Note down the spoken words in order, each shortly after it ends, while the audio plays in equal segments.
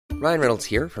Ryan Reynolds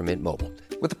here from Mint Mobile.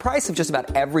 With the price of just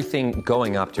about everything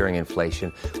going up during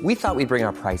inflation, we thought we'd bring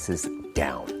our prices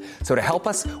down. So to help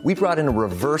us, we brought in a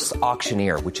reverse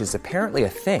auctioneer, which is apparently a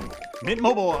thing. Mint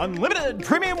Mobile Unlimited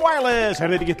Premium Wireless. How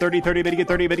to get 30, 30, bit to get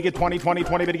 30, bit to get 20, 20,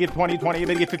 20, bit to get 20, 20,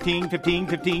 bit to get 15, 15,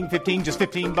 15, 15, just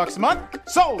 $15 a month?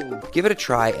 Sold! Give it a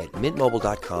try at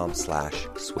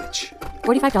mintmobile.com/switch.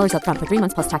 $45 up front for 3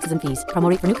 months plus taxes and fees. Promo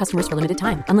rate for new customers for limited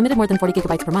time. Unlimited more than 40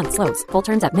 gigabytes per month. Slows full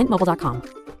terms at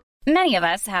mintmobile.com. Many of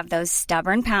us have those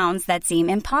stubborn pounds that seem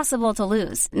impossible to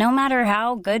lose, no matter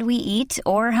how good we eat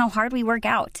or how hard we work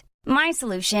out. My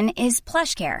solution is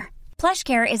PlushCare.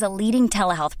 PlushCare is a leading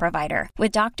telehealth provider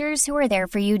with doctors who are there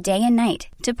for you day and night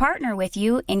to partner with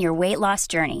you in your weight loss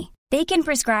journey. They can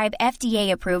prescribe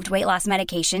FDA-approved weight loss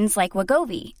medications like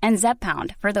Wegovy and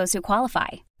Zepbound for those who qualify.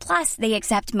 Plus, they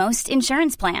accept most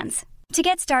insurance plans. To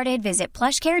get started, visit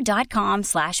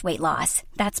plushcare.com/weightloss.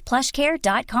 That's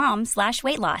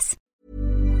plushcare.com/weightloss.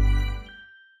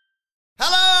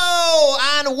 Hello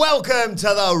and welcome to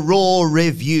the Raw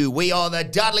Review. We are the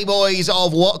Dudley Boys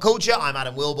of What Culture. I'm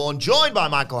Adam Wilborn, joined by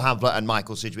Michael Hamflett and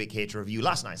Michael Sidgwick here to review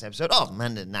last night's episode of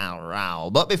Monday Now Raw.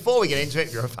 But before we get into it,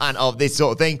 if you're a fan of this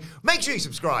sort of thing, make sure you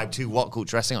subscribe to What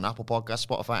Culture Wrestling on Apple Podcasts,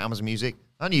 Spotify, Amazon Music,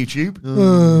 and YouTube,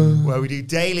 where we do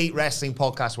daily wrestling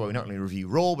podcasts where we not only review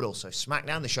Raw, but also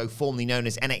SmackDown, the show formerly known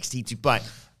as NXT 2.0.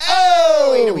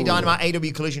 AEW Dynamite,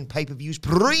 AEW Collision, pay-per-views,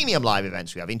 premium live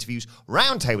events. We have interviews,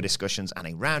 roundtable discussions, and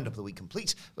a roundup of the week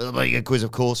complete with a very good quiz, of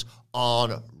course,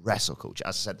 on wrestle culture.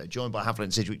 As I said, they're joined by Hamflett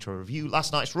and Sidgwick to review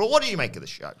last night's Raw. What did you make of the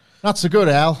show? Not so good,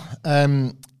 Al.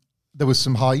 There was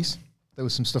some highs. There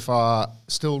was some stuff I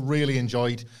still really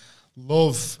enjoyed.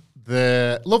 Love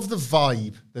the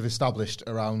vibe they've established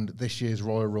around this year's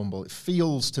Royal Rumble. It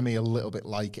feels to me a little bit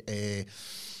like a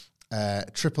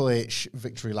Triple H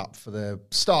victory lap for the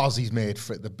stars he's made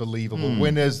for it, the believable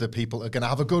winners, the people that are going to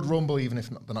have a good Rumble, even if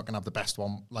they're not going to have the best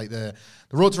one. Like the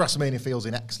road to WrestleMania feels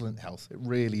in excellent health. It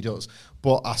really does.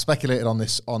 But I speculated on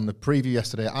this on the preview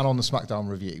yesterday and on the SmackDown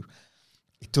review.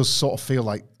 It does sort of feel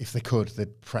like if they could,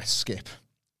 they'd press skip.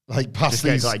 Like past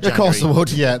these, like of course they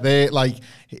would. Yeah, they like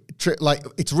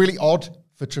it's really odd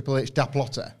for Triple H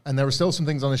Daplotta, and there are still some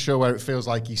things on the show where it feels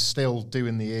like he's still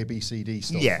doing the ABCD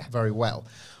stuff very well.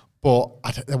 But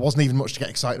there wasn't even much to get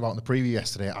excited about in the preview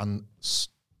yesterday, and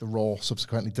the Raw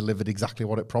subsequently delivered exactly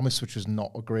what it promised, which was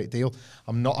not a great deal.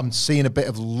 I'm seeing a bit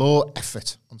of low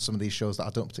effort on some of these shows that I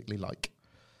don't particularly like.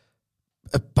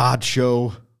 A bad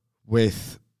show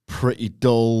with pretty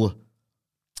dull,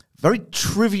 very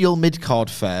trivial mid-card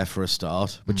fare for a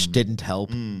start, which didn't help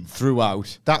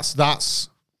throughout. That's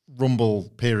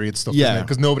Rumble period stuff, isn't it?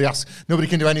 Because nobody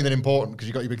can do anything important because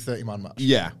you got your big 30-man match.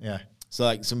 Yeah. So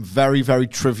like some very, very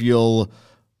trivial,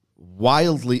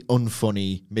 wildly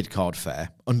unfunny mid-card fare,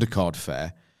 undercard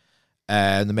fare.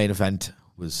 And the main event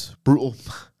was brutal.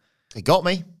 They got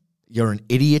me. You're an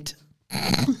idiot.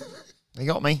 They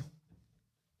got me.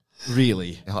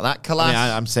 Really? You got that collapse? I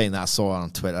mean, I'm saying that. I saw it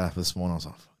on Twitter this morning. I was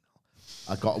like,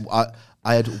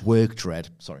 I had work dread.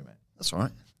 Sorry, mate. That's all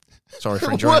right. Sorry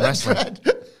for enjoying wrestling.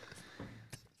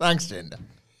 Thanks, Jinder.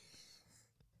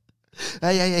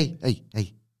 Hey.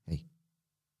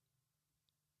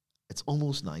 It's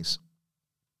almost nice.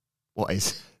 What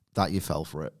is? That you fell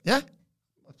for it. Yeah.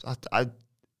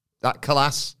 That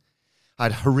collapse, I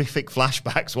had horrific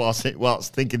flashbacks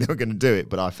whilst thinking they were going to do it,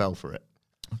 but I fell for it.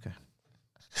 Okay.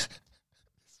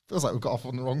 Feels like we've got off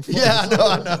on the wrong foot. Yeah,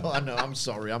 I know. I'm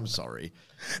sorry.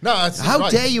 No, how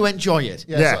dare you enjoy it?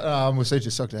 We'll say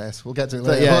just sucked ass. We'll get to it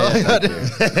later.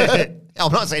 Yeah.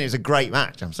 I'm not saying it was a great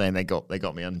match. I'm saying they got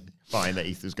me on buying that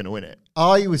Ether was going to win it.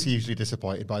 I was hugely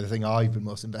disappointed by the thing I've been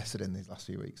most invested in these last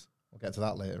few weeks. We'll get to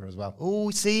that later as well.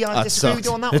 Oh, see, I disagree with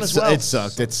you on that one as well. It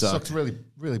sucked. It sucked really,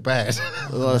 really bad.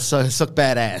 It sucked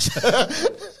bad ass.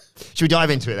 Should we dive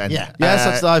into it then? Yeah. Yes,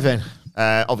 let's dive in.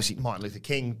 Obviously, Martin Luther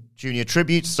King Jr.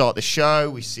 tribute to start the show.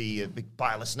 We see a big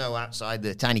pile of snow outside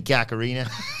the Tiny Cack Arena.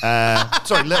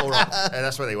 Sorry, Little Rock.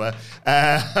 That's where they were.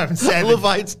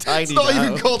 Levine's tiny. It's not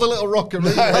even called a Little Rock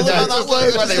Arena. That's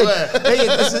where they were. Hey,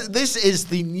 this is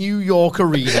the New York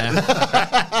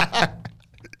Arena.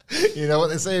 You know what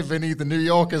they say, Vinny? The New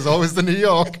York is always the New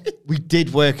York. We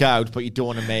did work out, but you don't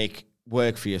want to make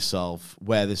work for yourself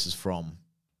where this is from.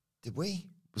 Did we?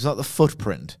 Was that the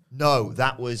footprint? No,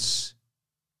 that was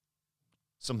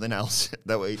something else.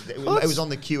 It was on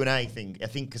the Q&A thing, I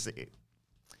think, because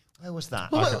where was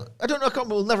that? Well, I don't know.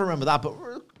 We'll never remember that, but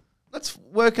let's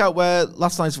work out where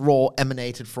last night's Raw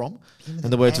emanated from, in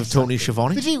the words of Tony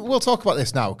Schiavone. We'll talk about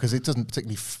this now, because it doesn't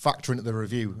particularly factor into the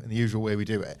review in the usual way we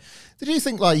do it. Did you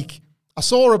think, like, I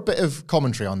saw a bit of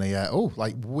commentary on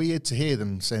the, weird to hear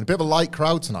them saying a bit of a light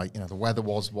crowd tonight. The weather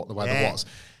was what the weather was.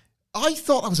 I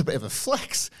thought that was a bit of a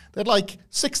flex. They had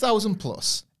 6,000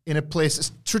 plus in a place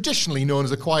that's traditionally known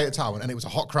as a quiet town, and it was a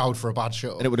hot crowd for a bad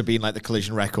show. And it would have been like the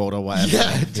Collision Record or whatever.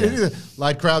 Yeah.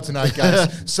 Light crowd tonight,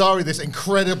 guys. Sorry, this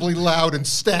incredibly loud and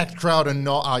stacked crowd and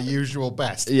not our usual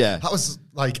best. Yeah. That was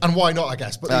and why not, I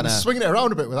guess. But they were swinging it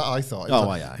around a bit with that, I thought.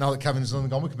 Now that Kevin's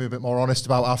gone, we can be a bit more honest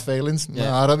about our failings.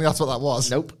 Yeah. No, I don't think that's what that was.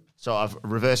 Nope. So I've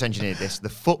reverse engineered this. The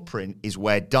footprint is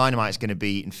where Dynamite's going to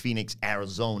be in Phoenix,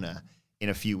 Arizona, in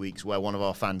a few weeks, where one of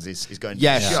our fans is going to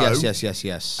the show.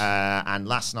 Yes. And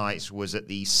last night's was at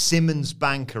the Simmons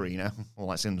Bank Arena. Well,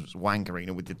 like Simmons Wank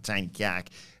Arena with the tiny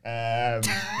cack. I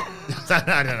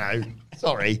don't know.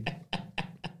 Sorry.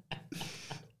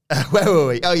 Where were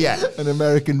we? Oh, yeah. An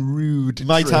American rude.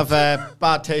 Might have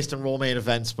bad taste in Raw main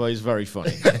events, but he's very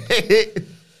funny.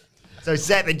 So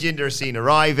Seth and Jinder are seen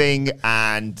arriving,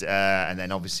 and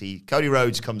then obviously Cody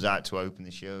Rhodes comes out to open the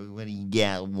show. When he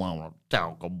want to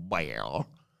talk about,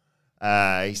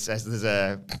 he says there's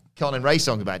a Colin Ray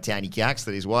song about tiny cacks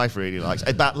that his wife really likes,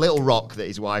 about Little Rock that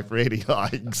his wife really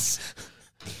likes.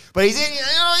 But you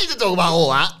don't need to talk about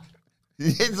all that. You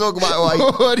need to talk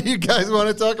about what do you guys want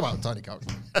to talk about, tiny cocks?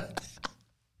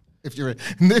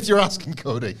 if you're asking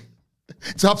Cody,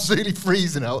 it's absolutely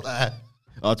freezing out there.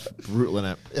 Oh, it's brutal,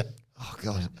 isn't it? Yeah. Oh,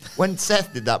 God. When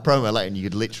Seth did that promo letting you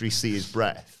could literally see his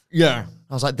breath. Yeah.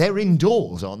 I was like, they're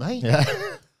indoors, aren't they? Yeah.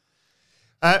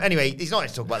 Anyway, he's not going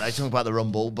to talk about that. He's talking about the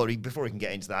Rumble, but before he can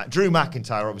get into that, Drew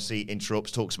McIntyre obviously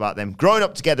interrupts, talks about them growing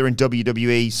up together in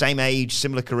WWE, same age,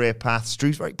 similar career paths.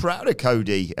 Drew's very proud of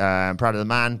Cody, proud of the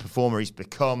man, performer he's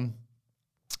become.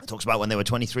 Talks about when they were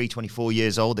 23, 24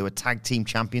 years old. They were tag team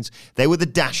champions. They were the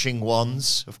dashing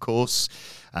ones, of course.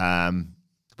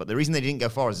 But the reason they didn't go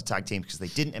far as a tag team is because they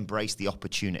didn't embrace the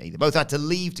opportunity. They both had to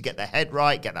leave to get their head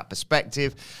right, get that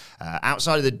perspective.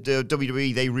 Outside of the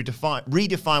WWE, they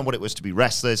redefined what it was to be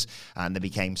wrestlers, and they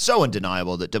became so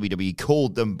undeniable that WWE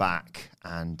called them back.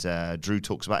 And Drew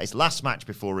talks about his last match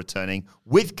before returning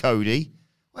with Cody.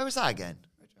 Where was that again?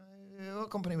 What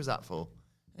company was that for?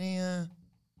 WWE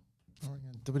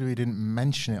didn't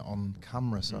mention it on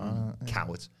camera, so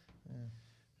Cowards.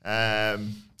 Yeah.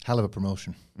 Hell of a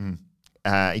promotion.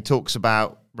 He talks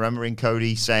about remembering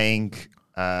Cody saying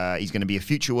he's going to be a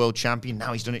future world champion.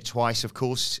 Now he's done it twice, of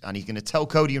course, and he's going to tell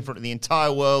Cody in front of the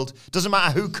entire world, doesn't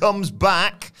matter who comes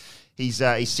back. He's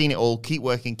seen it all. Keep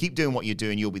working. Keep doing what you're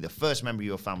doing. You'll be the first member of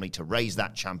your family to raise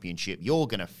that championship. You're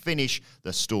going to finish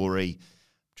the story.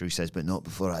 Drew says, but not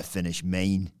before I finish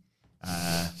Maine.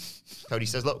 Cody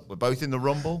says, look, we're both in the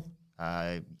Rumble.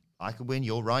 I could win.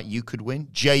 You're right. You could win.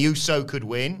 Jey Uso could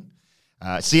win.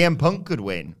 CM Punk could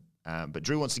win. But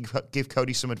Drew wants to give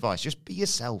Cody some advice. Just be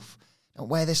yourself. Don't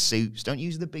wear the suits. Don't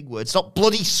use the big words. Stop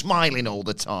bloody smiling all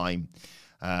the time.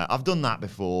 I've done that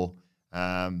before.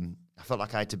 I felt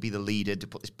like I had to be the leader to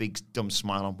put this big dumb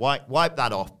smile on. Wipe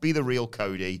that off. Be the real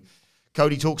Cody.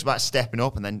 Cody talks about stepping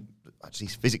up and then actually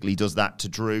physically does that to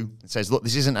Drew and says, look,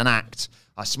 this isn't an act.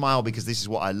 I smile because this is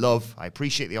what I love. I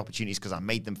appreciate the opportunities because I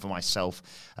made them for myself.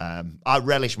 I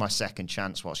relish my second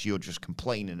chance whilst you're just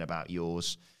complaining about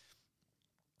yours.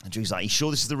 And Drew's like, you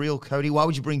sure this is the real Cody? Why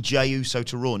would you bring Jey Uso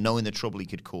to Raw knowing the trouble he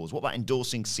could cause? What about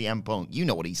endorsing CM Punk? You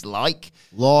know what he's like.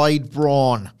 Lloyd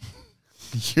Braun.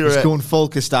 He's going full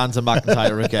Costanza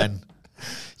McIntyre again.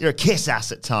 You're a kiss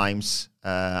ass at times.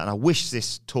 And I wish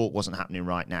this talk wasn't happening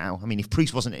right now. I mean, if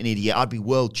Priest wasn't an idiot, I'd be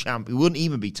world champ. We wouldn't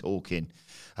even be talking.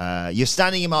 You're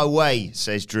standing in my way,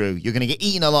 says Drew. You're going to get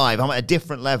eaten alive. I'm at a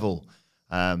different level.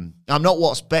 I'm not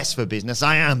what's best for business.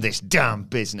 I am this damn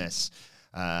business.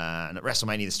 And at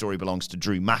WrestleMania, the story belongs to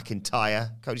Drew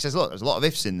McIntyre. Cody says, look, there's a lot of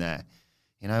ifs in there.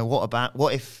 You know,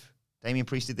 what if Damian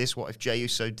Priest did this? What if Jey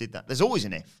Uso did that? There's always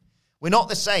an if. We're not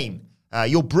the same.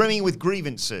 You're brimming with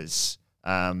grievances.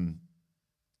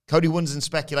 Cody wonders and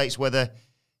speculates whether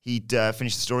he'd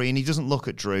finish the story, and he doesn't look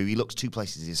at Drew. He looks two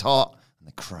places, his heart and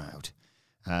the crowd.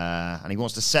 And he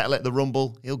wants to settle at the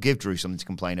Rumble. He'll give Drew something to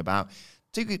complain about.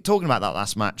 Talking about that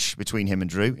last match between him and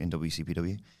Drew in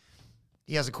WCPW,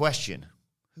 he has a question.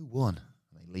 Who won?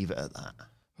 They leave it at that.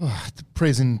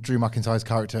 Praising Drew McIntyre's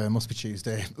character must be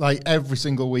Tuesday. Like, every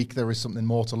single week, there is something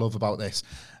more to love about this.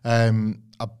 I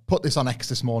put this on X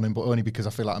this morning, but only because I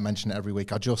feel like I mention it every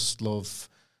week. I just love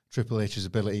Triple H's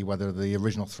ability, whether the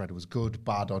original thread was good,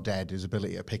 bad, or dead, his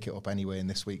ability to pick it up anyway in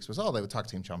this week's was, they were tag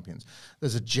team champions.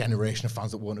 There's a generation of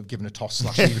fans that won't have given a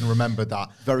toss / even remembered that.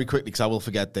 Very quickly, because I will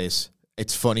forget this.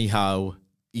 It's funny how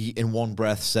he in one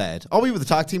breath said, "Oh, we were the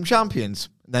tag team champions."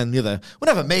 And then the other, "We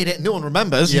never made it. No one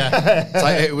remembers." Yeah. It's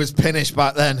like, it was finished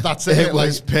back then. That's it. It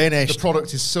was finished. The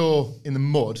product is so in the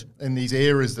mud in these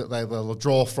eras that they'll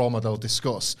draw from or they'll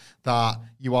discuss that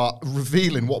you are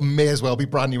revealing what may as well be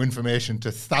brand new information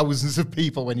to thousands of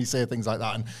people when you say things like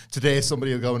that. And today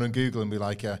somebody will go in and Google and be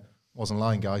like, wasn't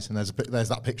lying, guys. And there's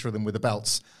that picture of them with the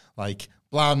belts, like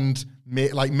bland,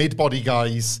 mid-body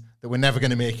guys that were never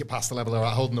going to make it past the level they're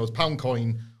at, holding those pound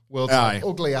coin world titles,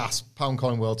 ugly ass pound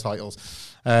coin world titles.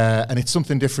 And it's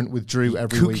something different with Drew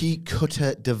every week. Cookie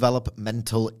cutter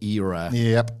developmental era.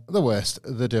 Yep, the worst,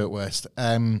 the dirt worst.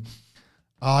 Drew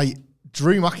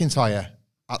McIntyre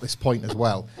at this point as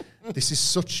well. This is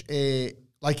such a,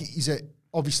 he's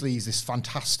this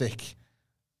fantastic,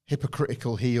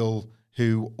 hypocritical heel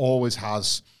who always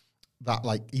has that,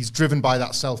 he's driven by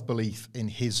that self-belief in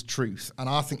his truth. And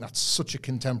I think that's such a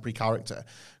contemporary character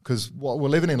because what we're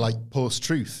living in,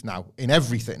 post-truth now in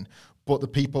everything. But the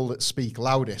people that speak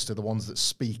loudest are the ones that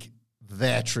speak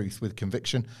their truth with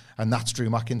conviction. And that's Drew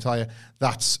McIntyre.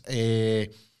 That's a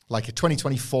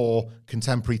 2024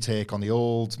 contemporary take on the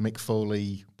old Mick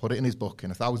Foley, put it in his book in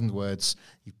 1,000 words.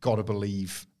 You've got to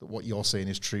believe that what you're saying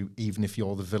is true, even if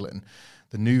you're the villain.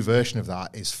 The new version of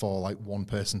that is for one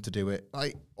person to do it,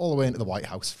 all the way into the White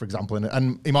House, for example,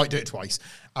 and he might do it twice.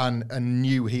 And a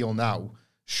new heel now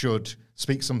should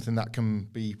speak something that can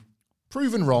be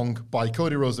proven wrong by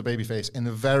Cody Rhodes, the babyface, in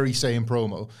the very same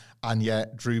promo, and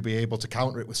yet Drew be able to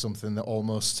counter it with something that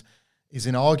almost is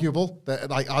inarguable.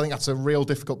 I think that's a real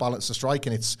difficult balance to strike,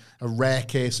 and it's a rare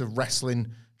case of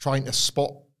wrestling trying to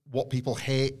spot what people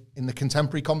hate in the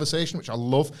contemporary conversation, which I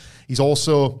love. He's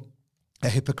also a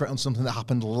hypocrite on something that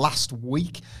happened last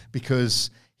week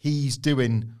because he's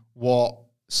doing what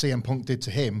CM Punk did to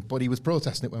him, but he was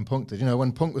protesting it when Punk did.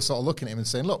 When Punk was sort of looking at him and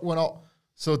saying, look, we're not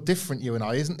so different, you and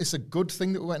I. Isn't this a good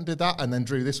thing that we went and did that? And then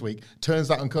Drew this week turns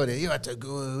that on Cody. You had to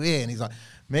go away. And he's like,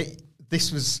 mate,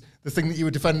 this was the thing that you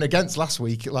were defending against last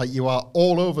week. You are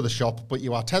all over the shop, but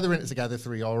you are tethering it together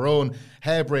through your own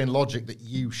harebrained logic that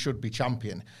you should be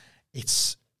champion.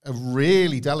 It's a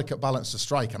really delicate balance to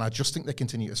strike, and I just think they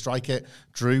continue to strike it.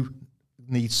 Drew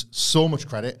needs so much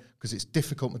credit because it's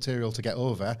difficult material to get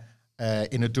over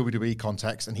in a WWE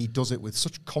context, and he does it with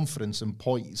such confidence and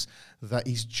poise that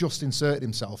he's just inserted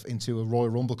himself into a Royal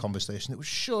Rumble conversation that was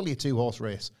surely a two-horse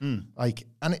race. And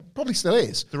it probably still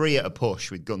is. 3 at a push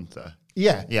with Gunther.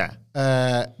 Yeah.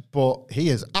 But he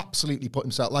has absolutely put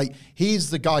himself,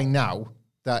 he's the guy now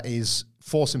that is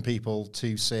forcing people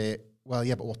to say, well,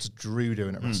 yeah, but what's Drew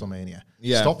doing at WrestleMania?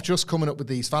 Yeah. Stop just coming up with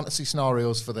these fantasy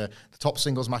scenarios for the top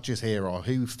singles matches here or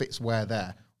who fits where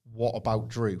there. What about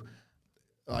Drew?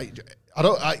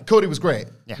 Cody was great.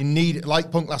 Yeah. You need,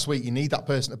 like Punk last week, you need that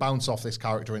person to bounce off this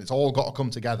character, and it's all got to come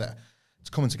together. It's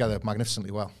coming together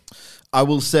magnificently well. I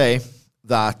will say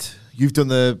that you've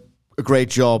done a great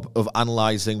job of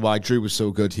analysing why Drew was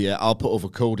so good here. I'll put over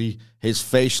Cody. His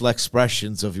facial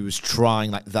expressions of he was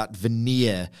trying that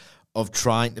veneer of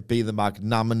trying to be the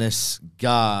magnanimous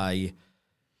guy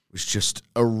was just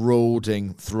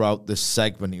eroding throughout this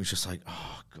segment. He was just like,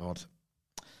 oh, God,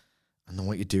 I know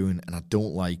what you're doing, and I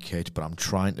don't like it, but I'm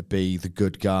trying to be the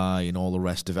good guy and all the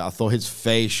rest of it. I thought his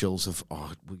facials of,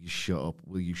 oh, will you shut up?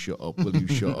 Will you shut up? Will you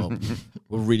shut up?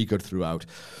 were really good throughout.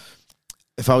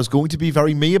 If I was going to be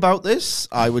very me about this,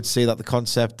 I would say that the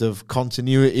concept of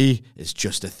continuity is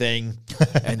just a thing,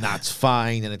 and that's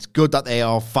fine, and it's good that they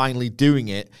are finally doing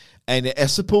it. And I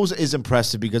suppose it is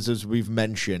impressive because, as we've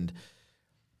mentioned,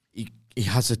 he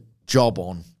has a job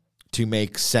on to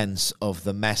make sense of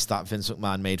the mess that Vince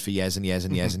McMahon made for years and years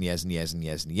and years and years and years and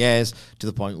years and years, to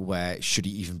the point where, should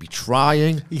he even be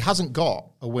trying? He hasn't got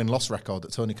a win-loss record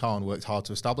that Tony Khan worked hard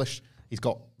to establish. He's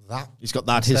got that. He's got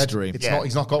that instead. history.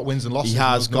 He's not got wins and losses. He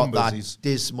has got numbers.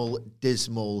 that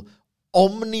dismal,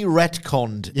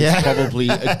 omni-retconned is probably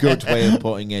a good way of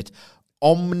putting it.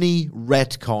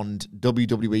 Omni-retconned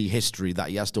WWE history that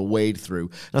he has to wade through.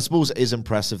 And I suppose it is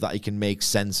impressive that he can make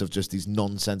sense of just these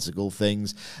nonsensical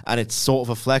things. And it's sort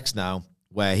of a flex now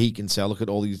where he can say, look at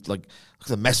all these, look at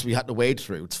the mess we had to wade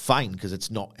through. It's fine because it's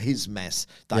not his mess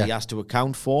that he has to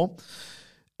account for.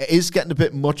 It is getting a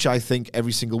bit much, I think,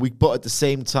 every single week. But at the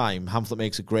same time, Hamlet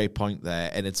makes a great point there.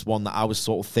 And it's one that I was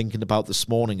sort of thinking about this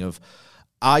morning of,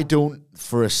 I don't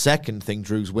for a second think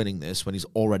Drew's winning this when he's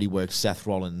already worked Seth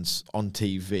Rollins on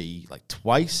TV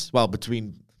twice. Well,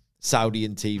 between Saudi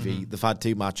and TV, they've had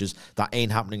 2 matches. That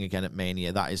ain't happening again at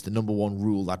Mania. That is the number 1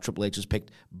 rule that Triple H has picked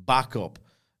back up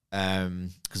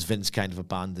because Vince kind of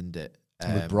abandoned it.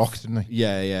 With Brock, didn't he?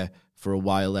 Yeah, for a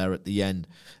while there at the end.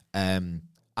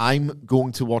 I'm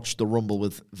going to watch the Rumble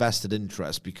with vested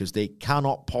interest because they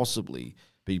cannot possibly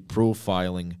be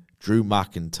profiling Drew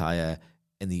McIntyre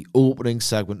in the opening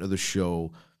segment of the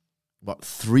show,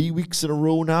 3 weeks in a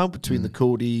row now between the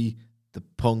Cody, the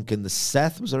Punk, and the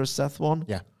Seth. Was there a Seth one?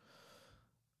 Yeah.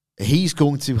 He's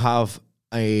going to have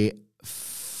a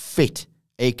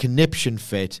conniption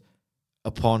fit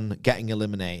upon getting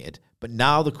eliminated. But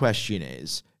now the question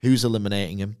is, who's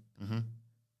eliminating him? Mm-hmm.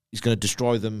 He's going to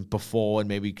destroy them before and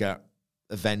maybe get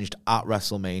avenged at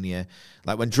WrestleMania.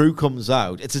 Like when Drew comes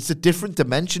out, it's a different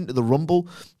dimension to the Rumble.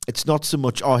 It's not so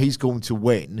much, he's going to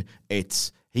win.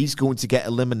 It's he's going to get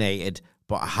eliminated,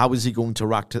 but how is he going to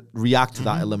react to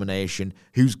that elimination?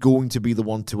 Who's going to be the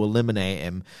one to eliminate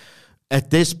him? At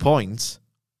this point,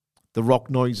 the Rock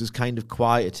noise is kind of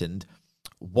quietened.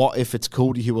 What if it's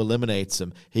Cody who eliminates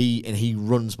him? He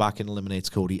runs back and eliminates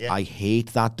Cody. Yeah. I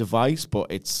hate that device,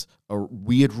 but it's a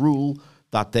weird rule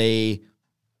that they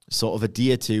sort of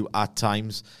adhere to at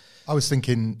times. I was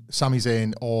thinking Sami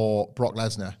Zayn or Brock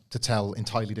Lesnar to tell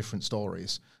entirely different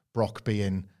stories. Brock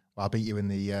being, I beat you in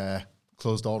the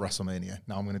closed door WrestleMania.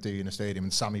 Now I'm going to do you in a stadium.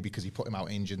 And Sami, because he put him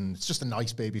out injured. And it's just a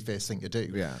nice babyface thing to do.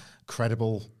 Yeah.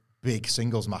 Credible, big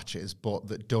singles matches, but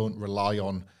that don't rely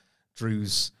on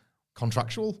Drew's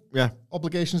contractual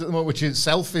obligations at the moment, which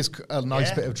itself is a nice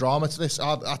bit of drama to this.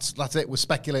 That's it. We're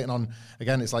speculating on,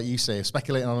 again, it's like you say,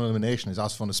 speculating on elimination is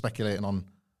as fun as speculating on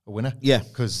a winner. Yeah.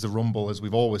 Because the Rumble, as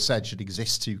we've always said, should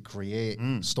exist to create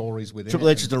stories within Triple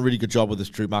H has done a really good job with this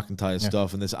Drew McIntyre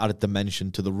stuff and this added dimension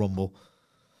to the Rumble.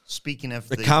 Speaking of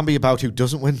it can be about who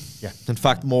doesn't win. Yeah. In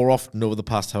fact, more often over the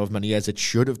past however many years, it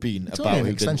should have been it's about only an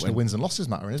who extension didn't of win. Wins and losses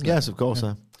matter, isn't it? Yes, of course.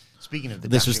 Speaking of the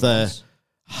this was the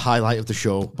highlight of the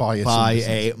show by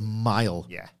a mile.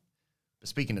 Yeah. But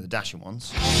speaking of the dashing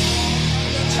ones.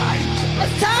 It's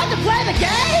time to play the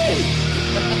game!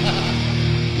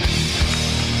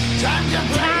 Time to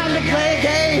play a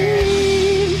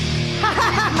game! Ha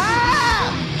ha ha!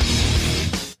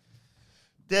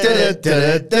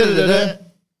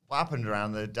 What happened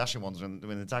around the dashing ones when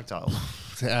the tag title?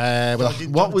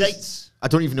 What was dates? I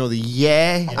don't even know the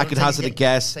year. I could hazard a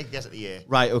guess. Take a guess at the year.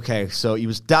 Right, okay. So he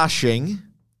was dashing.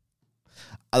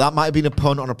 That might have been a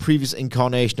pun on a previous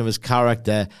incarnation of his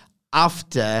character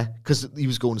after, because he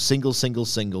was going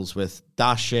singles with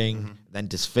dashing, then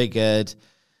disfigured.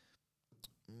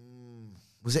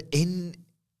 Was it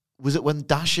when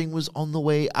dashing was on the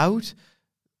way out?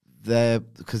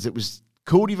 Because it was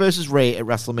Cody versus Ray at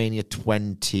WrestleMania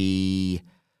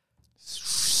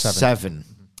 27,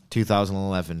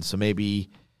 2011. So maybe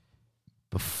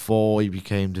before he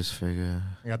became disfigured.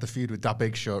 He had the feud with that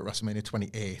Big Show at WrestleMania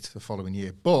 28 the following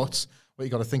year. But what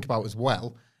you got to think about as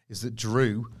well is that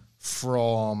Drew,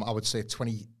 from, I would say,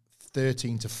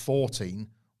 2013 to 14,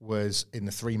 was in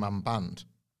the three-man band.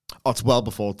 Oh, it's well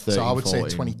before 13, So I would 14. say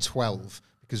 2012,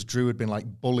 because Drew had been like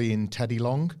bullying Teddy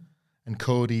Long, and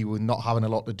Cody was not having a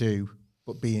lot to do,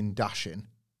 but being dashing.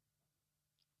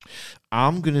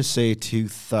 I'm going to say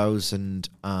 2000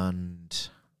 and...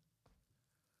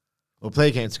 We'll play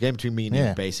a game. It's a game between me and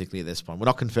you, basically, at this point. We're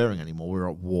not conferring anymore. We're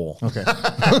at war. Okay.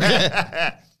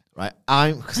 Right.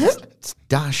 It's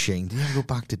dashing. Did I go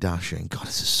back to dashing? God,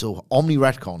 this is so...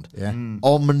 Omni-retconned. Yeah.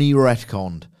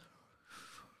 Omni-retconned.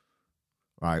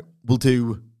 Right. We'll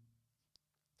do...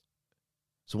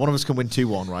 So one of us can win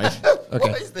 2-1, right? Okay.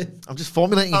 What is this? I'm just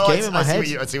formulating a game in my head.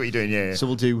 I see what you're doing, yeah. So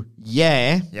we'll do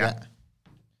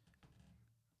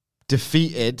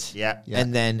defeated,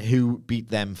 and then who beat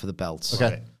them for the belts.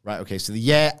 Okay. Right, okay. So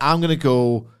I'm going to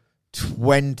go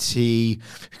 20,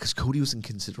 because Cody was in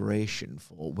consideration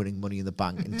for winning Money in the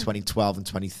Bank in 2012 and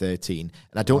 2013.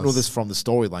 And I don't know this from the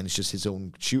storyline. It's just his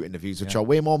own shoot interviews, which are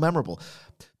way more memorable.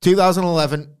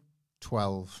 2011.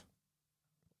 12.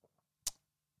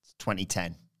 It's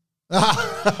 2010.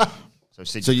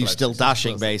 So you're still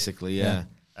dashing, basically, yeah.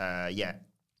 Do you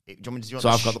want me to do So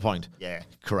I've got the point. Yeah.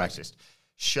 Correct.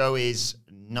 Show is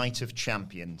Night of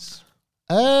Champions.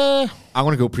 I'm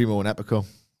going to go Primo and Epico.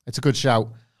 It's a good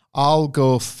shout. I'll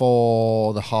go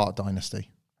for the Hart Dynasty.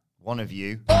 One of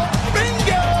you.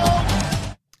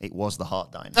 Bingo! It was the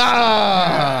Hart Dynasty.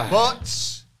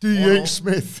 But... D.H.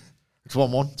 Smith. It's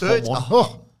 1-1. It's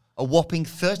 1-1. A whopping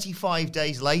 35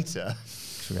 days later...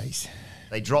 Great.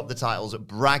 They dropped the titles at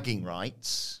bragging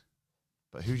rights.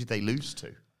 But who did they lose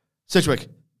to? Sidgwick.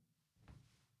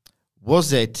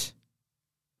 Was it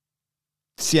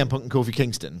CM Punk and Kofi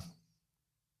Kingston?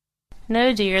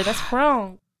 No, dear, that's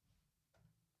wrong.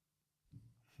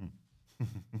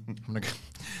 I'm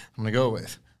gonna go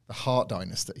with the Hart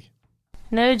Dynasty.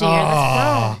 No, dear,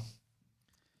 that's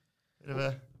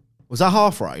wrong. Was that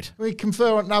half right? We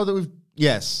confer on now that we've...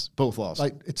 Yes, both lost.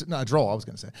 Like, it's not a draw, I was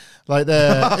going to say. Like,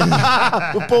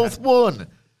 we both won.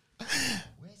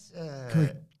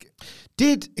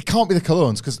 It can't be the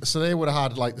colognes, because so they would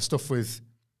have had like the stuff with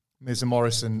Miz and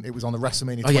Morrison. It was on the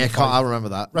WrestleMania 25. Oh, yeah, I remember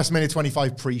that. WrestleMania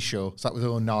 25 pre-show. So that was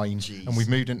 09. Jeez. And we've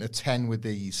moved into 10 with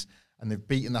these. And they've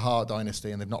beaten the Hart Dynasty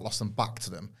and they've not lost them back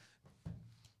to them.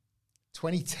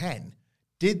 2010,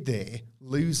 did they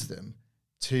lose them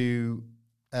to,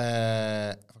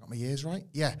 have I got my years right?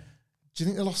 Yeah. Do you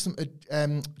think they lost them to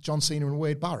John Cena and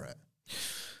Wade Barrett?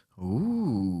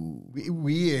 Ooh.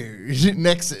 Weird.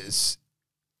 Nexus.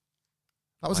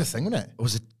 That was a thing, wasn't it?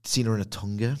 Was it Cena and a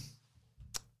Tonga?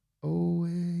 Oh,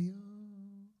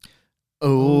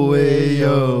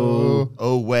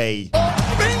 way. We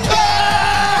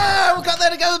got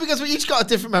there together because we each got a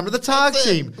different member of the tag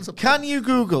team. Can you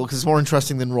Google, because it's more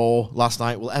interesting than Raw last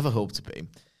night will ever hope to be.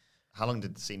 How long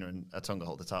did Cena and Atunga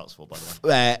hold the titles for, by the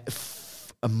way?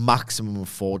 A maximum of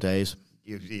 4 days.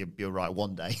 You're right,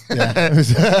 1 day. Yeah.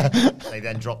 They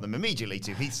then dropped them immediately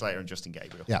to Heath Slater and Justin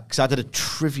Gabriel. Yeah. Because I did a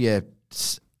trivia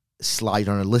slide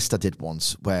on a list I did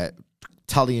once where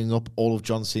tallying up all of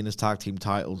John Cena's tag team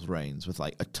titles reigns with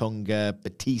like Atunga,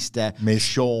 Batista, Miz.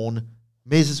 Shawn,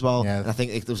 Miz as well. Yeah. And I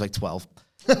think there was like 12.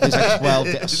 There was like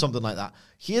 12, something like that.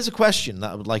 Here's a question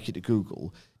that I would like you to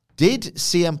Google. Did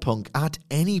CM Punk at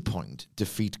any point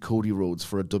defeat Cody Rhodes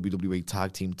for a WWE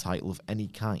tag team title of any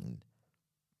kind?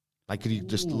 Like, could you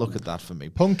just look at that for me?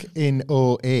 Punk in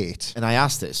 08. And I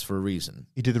asked this for a reason.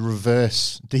 He did the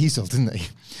reverse Diesel, didn't he?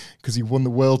 Because he won the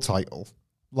world title,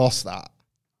 lost that,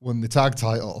 won the tag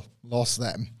title, lost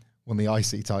them, won the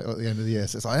IC title at the end of the year.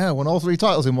 So it's like, yeah, won all 3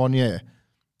 titles in 1 year.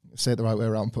 Say it the right way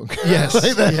around, Punk. Yes.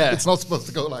 Yeah. It's not supposed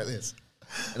to go like this.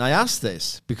 And I asked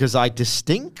this because I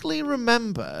distinctly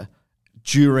remember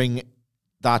during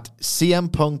that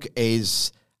CM Punk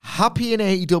is happy in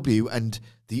AEW and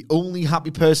the only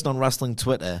happy person on wrestling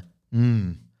Twitter.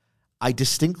 I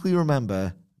distinctly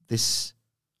remember this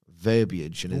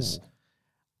verbiage and his,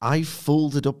 I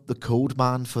folded up the code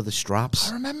man for the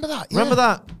straps. I remember that. Yeah. Remember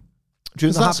that?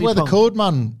 During the that's Happy where Punk, the Code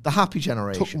Man the happy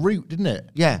generation. took root, didn't it?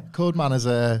 Yeah. Code Man is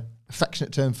a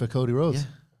affectionate term for Cody Rhodes. Yeah.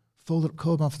 Folded up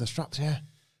Code Man for the straps, yeah.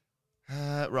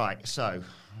 Right, so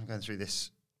I'm going through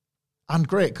this. And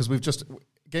great, because we've just,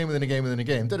 game within a game within a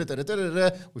game,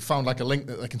 we found like a link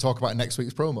that they can talk about in next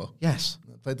week's promo. Yes.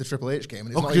 Played the Triple H game.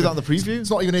 And Oh, could do that on the preview?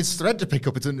 It's not even his thread to pick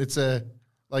up. It's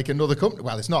like another company.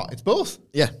 Well, it's not. It's both.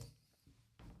 Yeah.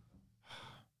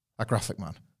 A graphic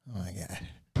man. Oh, my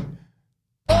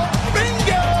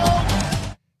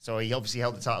God. So he obviously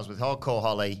held the titles with Hardcore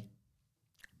Holly.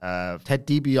 Ted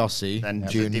DiBiase, Then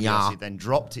Jr. DiBiase, then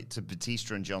dropped it to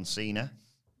Batista and John Cena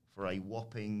for a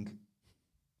whopping...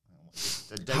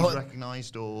 The days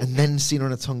recognised or... And then Cena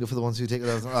and Atunga for the ones who take it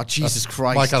over. Oh, Jesus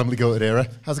Christ. Mike Adam Goated era.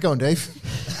 How's it going, Dave?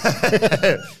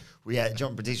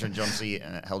 John Batista and John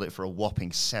Cena held it for a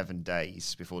whopping 7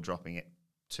 days before dropping it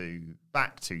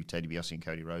back to Ted DiBiase and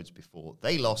Cody Rhodes before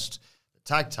they lost the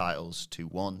tag titles to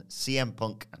one CM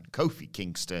Punk and Kofi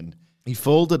Kingston. He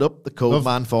folded up the code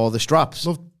man for the straps.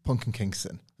 Love Punk and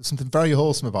Kingston. There's something very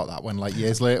wholesome about that when, like,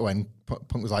 years later when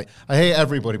Punk was like, I hate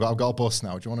everybody, but I've got a bus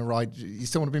now. Do you want to ride? You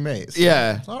still want to be mates?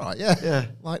 Yeah. It's all right, yeah. Yeah.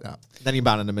 Like that. Then he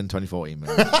banned him in 2014.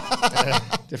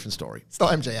 Different story. It's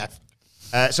not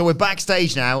MJF. So we're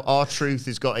backstage now. R-Truth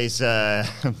has got his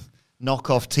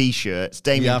knockoff T-shirts.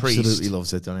 Damian Priest. He absolutely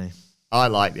loves it, doesn't he? I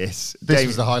like this. This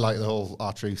was the highlight of the whole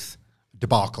R-Truth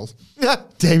debacle.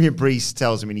 Damian Priest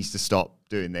tells him he needs to stop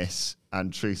doing this.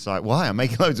 And Truth's like, why? I'm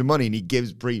making loads of money. And he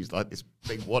gives Priest like this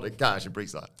big wad of cash. And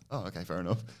Priest's like, oh, okay, fair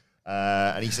enough.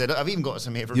 And he said, I've even got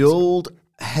some here from... The old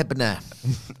Hebner.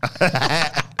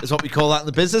 Is what we call that in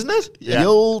the biz, isn't it? Yeah. The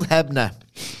old Hebner.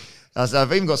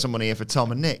 I've even got some money here for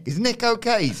Tom and Nick. Is Nick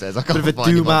okay? He says, I can't Bit of a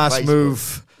find him on Dumas Facebook.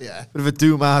 move. Yeah. Bit of a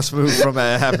Dumas move from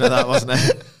Hebner, that wasn't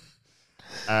it?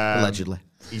 Allegedly.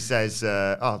 He says,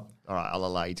 all right, I'll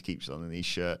allow you to keep selling these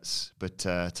shirts. But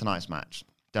tonight's match,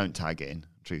 don't tag it in.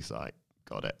 Truth's like,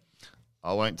 got it.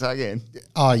 I won't tag it in.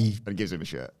 I And gives him a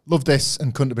shirt. love this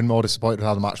and couldn't have been more disappointed with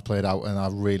how the match played out. And I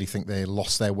really think they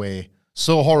lost their way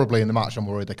so horribly in the match. I'm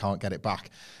worried they can't get it back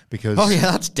because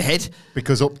That's dead.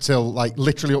 because up till like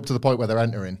literally up to the point where they're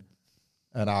entering,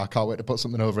 and I can't wait to put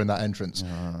something over in that entrance.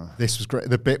 This was great.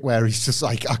 The bit where he's just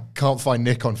like, I can't find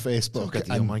Nick on Facebook. Get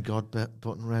the oh and my God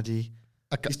button ready.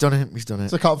 He's done it.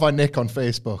 so I can't find Nick on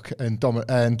Facebook,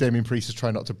 and Damian Priest is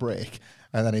trying not to break,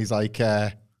 and then he's like,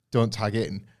 don't tag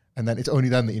in. And then it's only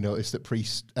then that you notice that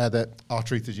that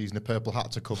R-Truth is using a purple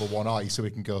hat to cover one eye so he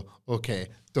can go, okay,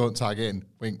 don't tag in,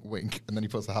 wink, wink. And then he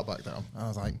puts the hat back down. I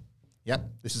was like, yep,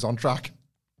 this is on track.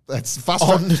 That's fast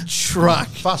On the track.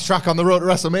 Fast track on the road to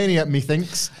WrestleMania,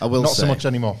 methinks. I will Not say, so much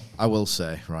anymore. I will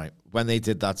say, right, when they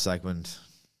did that segment,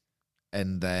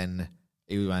 and then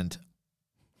he went,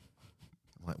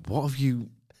 I'm like, what have you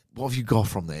got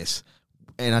from this?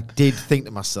 And I did think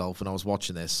to myself when I was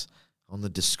watching this on the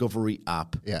Discovery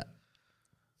app,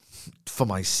 for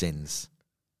my sins,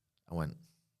 I went,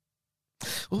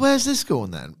 well, where's this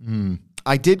going then?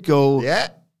 I did go,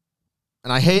 and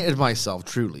I hated myself,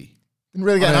 truly. Didn't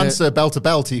really get an answer bell to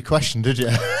bell to your question, did you?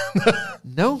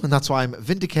 No, and that's why I'm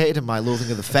vindicated in my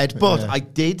loathing of the Fed. But I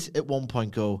did at one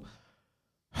point go,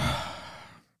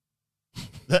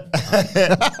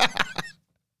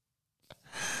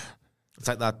 it's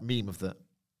like that meme of the...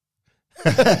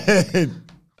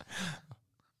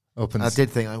 Opens. I did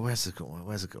think, where's it going?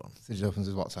 He opens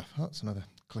his WhatsApp. Oh, that's another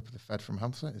clip of the Fed from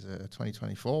Hampshire. Is it a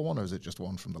 2024 one, or is it just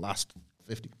one from the last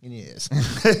 50 years?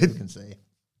 You can see.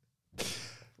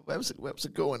 Where's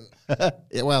it going?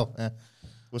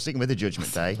 We're sticking with the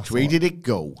Judgment Day. Where did it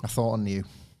go? I thought on you.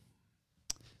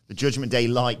 The Judgment Day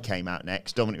Light came out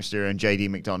next. Dominic Mysterio and JD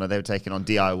McDonough, they were taking on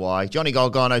DIY. Johnny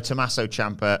Gargano, Tommaso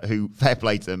Ciampa, who, fair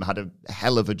play to them, had a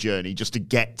hell of a journey just to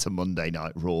get to Monday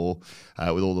Night Raw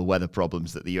with all the weather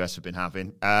problems that the US have been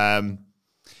having.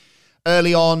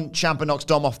 Early on, Ciampa knocks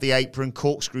Dom off the apron,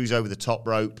 corkscrews over the top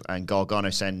rope, and Gargano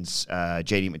sends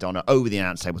JD McDonough over the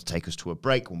announce table to take us to a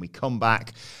break. When we come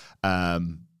back,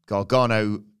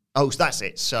 Gargano... Oh, so that's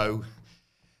it. So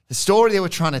the story they were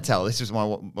trying to tell, this was my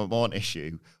one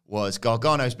issue, was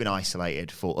Gargano's been isolated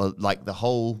for the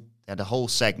whole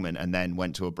segment and then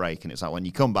went to a break. And it's like, when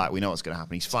you come back, we know what's going to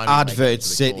happen. He's finally Advert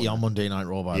City on Monday Night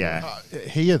Raw, by the way.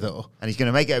 Here, though. And he's going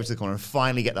to make it over to the corner and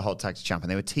finally get the hot tag to Ciampa.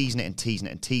 And they were teasing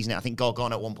it. I think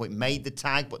Gargano at one point made the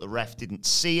tag, but the ref didn't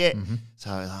see it.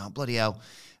 So, bloody hell.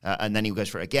 And then he goes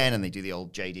for it again, and they do the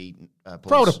old JD.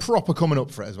 Proud of proper coming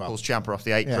up for it as well. Pulls Ciampa off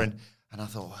the apron. Yeah. And I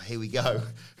thought, here we go.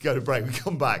 We go to break. We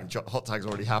come back. Hot tag's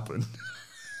already happened.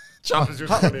 Ciampa's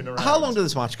just running around. How long did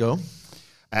this match go?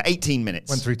 18 minutes.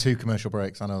 Went through 2 commercial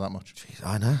breaks. I know that much. Jeez,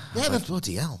 I know. Yeah, that's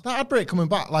bloody hell. That ad break coming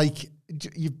back,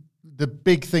 the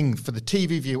big thing for the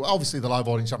TV viewer, obviously the live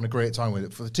audience having a great time with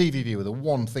it. For the TV viewer, the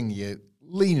one thing you're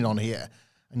leaning on here,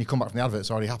 and you come back from the advert,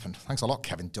 it's already happened. Thanks a lot,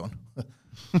 Kevin Dunn.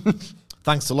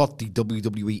 Thanks a lot, the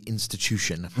WWE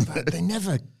institution. They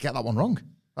never get that one wrong.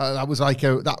 That was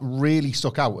that really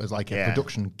stuck out as a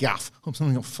production gaffe. Hope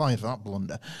something got fired for that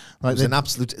blunder. It was an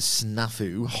absolute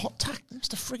snafu. Hot tag.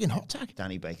 Mr. friggin' hot tag.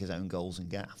 Danny Baker's own goals and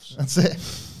gaffes. That's it.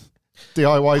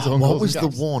 DIY's own goals and gaffes. What was the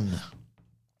one?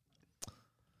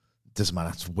 Doesn't matter.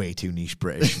 It's way too niche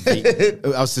British. I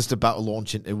was just about to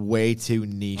launch into way too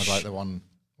niche. I like the one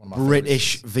of my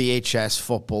British VHS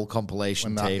football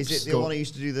compilation tapes. Is it the one who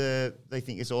used to do They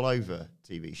Think It's All Over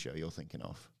TV show you're thinking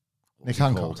of? Nick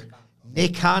Hancock.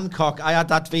 Nick Hancock. I had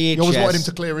that VHS. You always wanted him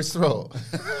to clear his throat.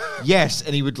 Yes,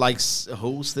 and he would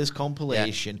host this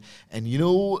compilation. Yeah. And you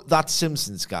know that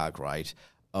Simpsons gag, right?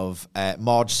 Of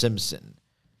Marge Simpson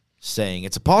saying,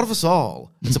 "It's a part of us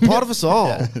all. It's a part of us all.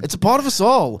 Yeah. It's a part of us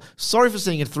all." Sorry for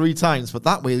saying it 3 times, but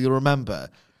that way you'll remember.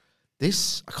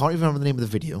 This, I can't even remember the name of the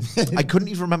video. I couldn't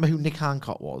even remember who Nick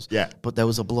Hancock was. Yeah. But there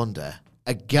was a blunder,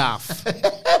 a gaff.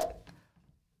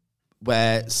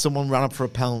 Where someone ran up for a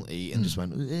penalty and just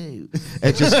went, "Ew."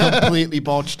 It just completely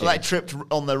botched it. Like tripped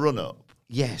on the run-up?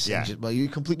 Yes. Yeah. You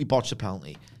completely botched the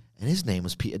penalty. And his name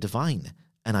was Peter Devine.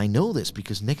 And I know this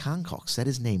because Nick Hancock said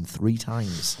his name 3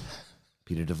 times.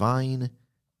 Peter Devine,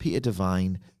 Peter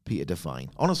Devine, Peter Devine.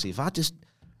 Honestly, if I just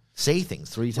say things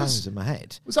 3 times in my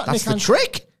head, that's Nick the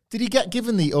trick. Did he get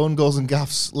given the own goals and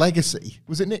gaffes legacy?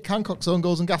 Was it Nick Hancock's own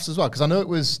goals and gaffes as well? Because I know it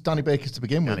was Danny Baker's to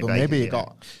begin with, but maybe it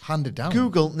got handed down.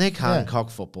 Google Nick Hancock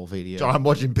football video. So I'm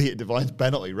watching Peter Devine's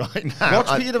penalty right now.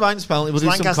 Watch Peter Devine's penalty. We'll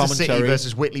do some commentary. City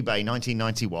versus Whitley Bay,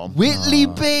 1991. Whitley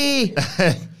Bay!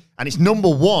 And it's number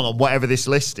 1 on whatever this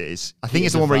list is. I think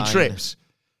it's the one where he trips.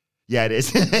 Yeah, it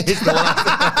is. It's the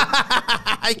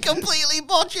one. He completely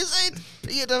botches it.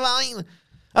 Peter Devine.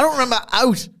 I don't remember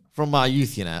out from my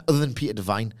youth, other than Peter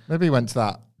Devine. Maybe he went to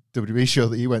that WWE show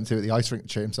that you went to at the ice rink to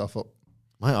cheer himself up.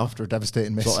 Might have. After a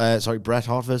devastating miss. So, Bret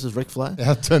Hart versus Ric Flair?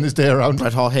 Yeah, turn this day around.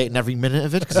 Bret Hart hating every minute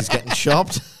of it because he's getting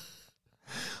chopped.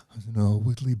 I don't know,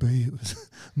 Whitley Bay, it was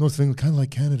North of England, kind of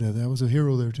like Canada. There was a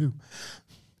hero there too.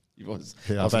 He was.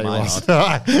 Yeah,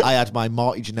 I had my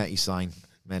Marty Jannetty sign.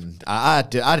 And I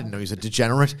didn't know he was a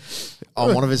degenerate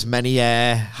on one of his many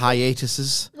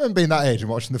hiatuses. I remember being that age and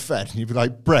watching the Fed, and you'd be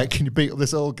like, "Brett, can you beat up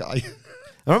this old guy?" I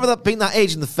remember that being that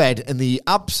age in the Fed, and the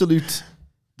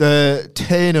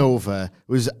turnover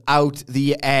was out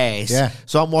the ass. Yeah.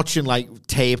 So I'm watching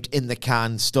taped in the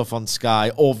can stuff on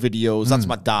Sky or videos. That's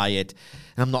my diet.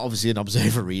 And I'm not obviously an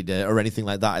Observer reader or anything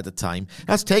like that at the time.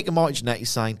 Let's take a Marty Jannetty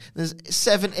sign. There's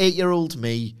 7-8-year-old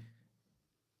me.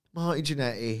 Marty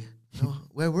Jannetty. No,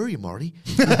 where were you, Maury?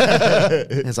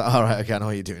 It's like, all right, okay, I know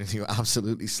what you're doing. You're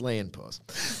absolutely slaying Puss.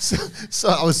 So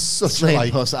I was such Slaying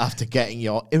a Puss after getting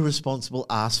your irresponsible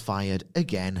ass fired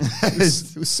again.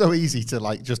 it was so easy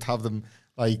to just have them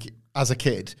as a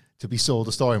kid to be sold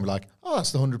a story and be like, oh,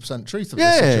 that's the 100% truth of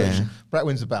this situation. Brett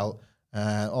wins the belt.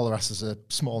 All the rest is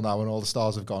small now and all the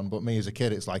stars have gone. But me as a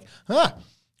kid, it's like,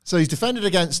 So he's defended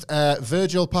against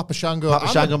Virgil, Papashango.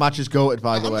 Papashango match is goated,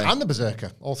 by the way. And the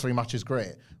Berserker. All 3 matches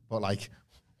great. But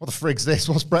what the frig's this?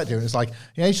 What's Brett doing? It's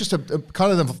he's just a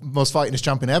kind of the most fightingest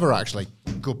champion ever, actually.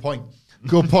 Good point.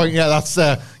 Yeah, that's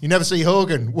you never see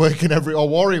Hogan or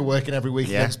Warrior working every week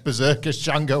against Berserker,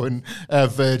 Shango, and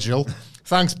Virgil.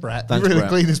 Thanks, Brett. You really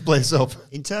cleaned this place up.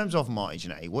 In terms of Marty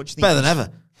Jannetty, what do you think? Better than ever.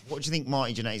 What do you think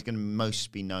Marty Jannetty is going to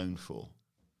most be known for?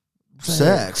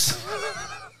 Sex.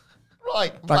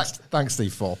 Right. Thanks,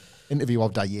 Steve, for interview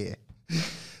of the year.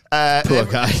 Poor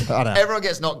guy. Everyone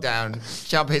gets knocked down.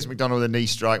 Ciampa hits Madonna with a knee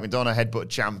strike. Madonna headbutt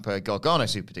Ciampa. Gargano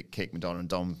super kick Madonna, and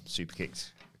Dom super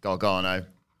kicked Gargano.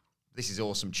 This is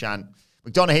awesome chant.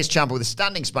 Madonna hits Ciampa with a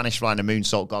standing Spanish fly and a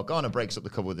moonsault. Gargano breaks up the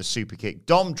cover with a super kick.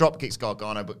 Dom drop kicks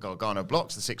Gargano, but Gargano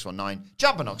blocks the 619.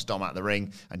 Ciampa knocks Dom out of the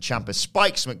ring, and Ciampa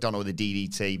spikes McDonald with a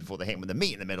DDT before they hit him with the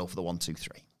meat in the middle for the 1-2-3.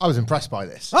 I was impressed by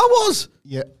this. I was.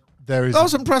 Yeah, there is. I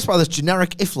was impressed by this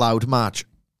generic, if loud match.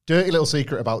 Dirty little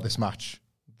secret about this match,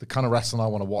 the kind of wrestling I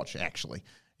want to watch, actually,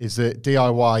 is that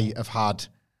DIY have had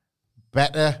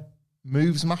better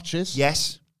moves matches.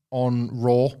 Yes. On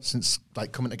Raw since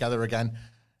coming together again.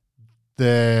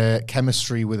 The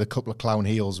chemistry with a couple of clown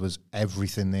heels was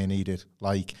everything they needed.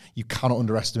 You cannot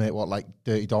underestimate what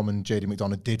Dirty Dom and JD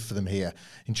McDonough did for them here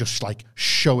in just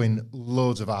showing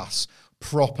loads of ass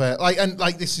proper.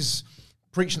 This is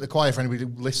preaching to the choir for anybody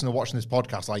listening or watching this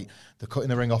podcast. They're cutting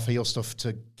the ring off heel stuff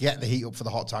to get the heat up for the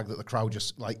hot tag that the crowd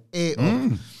just ate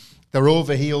up. They're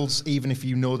over heels, even if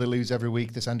you know they lose every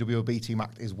week. This NWOB team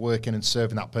act is working and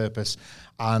serving that purpose.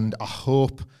 And I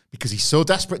hope, because he's so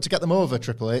desperate to get them over,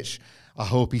 Triple H, I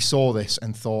hope he saw this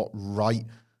and thought, right,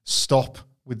 stop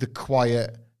with the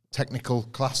quiet technical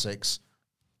classics.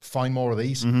 Find more of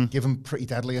these. Give them Pretty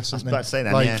Deadly or something. I was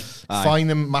about to say that, Find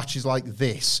them matches like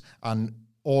this, and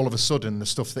all of a sudden, the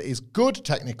stuff that is good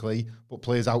technically, but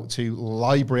plays out to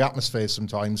library atmospheres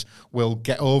sometimes, will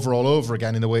get over all over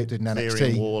again in the way it did in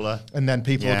NXT. Waller. And then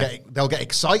people will get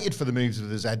excited for the moves of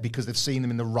the Z because they've seen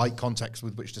them in the right context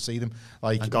with which to see them.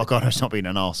 And Gargano's not being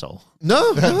an arsehole.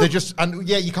 No. They're just, and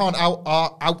you can't out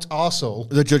arsehole.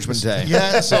 The Judgment Day.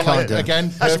 Yeah, so again.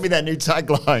 That should be their new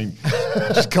tagline.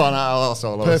 Just can't out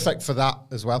arsehole. Perfect for that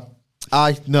as well.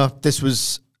 This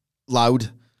was loud.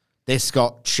 This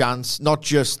got chance, not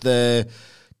just the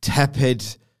tepid,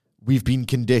 we've been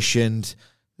conditioned,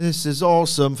 this is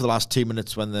awesome for the last 2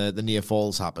 minutes when the near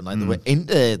falls happened. They were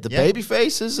into the baby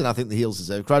faces, and I think the heels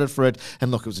deserve credit for it. And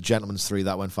look, it was a gentleman's 3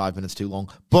 that went 5 minutes too long.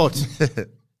 But,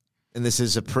 and this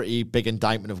is a pretty big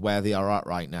indictment of where they are at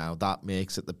right now, that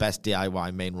makes it the best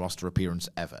DIY main roster appearance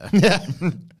ever. Yeah.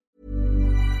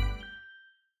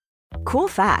 Cool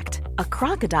fact, a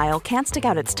crocodile can't stick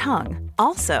out its tongue.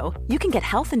 Also, you can get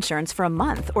health insurance for a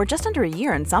month or just under a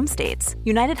year in some states.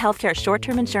 United Healthcare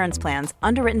short-term insurance plans,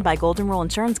 underwritten by Golden Rule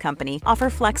Insurance Company, offer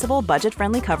flexible,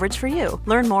 budget-friendly coverage for you.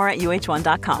 Learn more at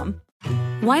uh1.com.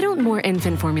 Why don't more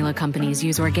infant formula companies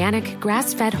use organic,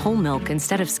 grass-fed whole milk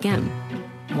instead of skim?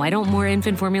 Why don't more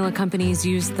infant formula companies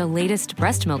use the latest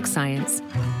breast milk science?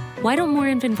 Why don't more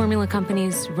infant formula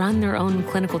companies run their own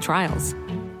clinical trials?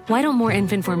 Why don't more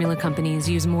infant formula companies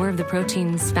use more of the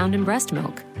proteins found in breast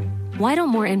milk? Why don't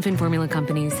more infant formula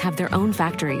companies have their own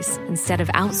factories instead of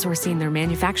outsourcing their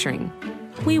manufacturing?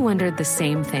 We wondered the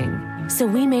same thing. So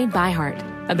we made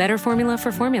ByHeart, a better formula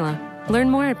for formula. Learn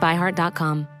more at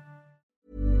byheart.com.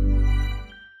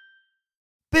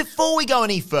 Before we go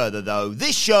any further, though,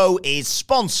 this show is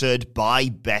sponsored by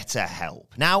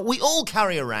BetterHelp. Now, we all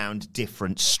carry around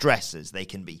different stressors. They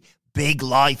can be big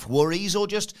life worries or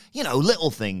just,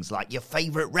 little things like your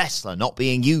favorite wrestler not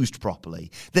being used properly.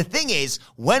 The thing is,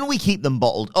 when we keep them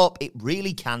bottled up, it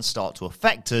really can start to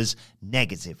affect us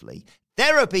negatively.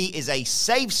 Therapy is a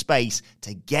safe space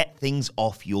to get things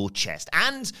off your chest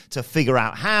and to figure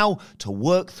out how to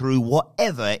work through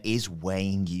whatever is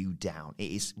weighing you down.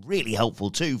 It is really helpful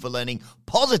too for learning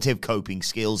positive coping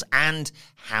skills and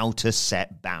how to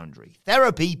set boundaries.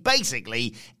 Therapy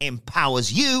basically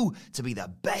empowers you to be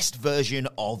the best version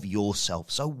of yourself.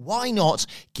 So why not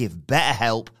give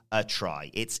BetterHelp a try?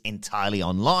 It's entirely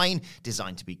online,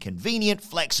 designed to be convenient,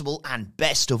 flexible, and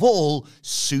best of all,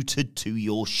 suited to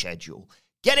your schedule.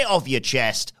 Get it off your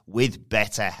chest with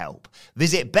BetterHelp.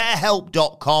 Visit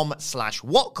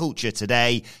betterhelp.com/whatculture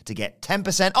today to get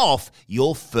 10% off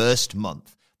your first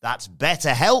month. That's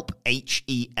BetterHelp,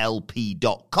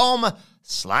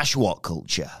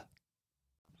 HELP.com/whatculture.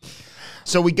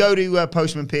 So we go to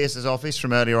Postman Pierce's office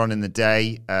from earlier on in the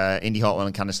day. Indy Hartwell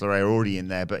and Candice LeRae are already in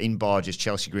there, but in barges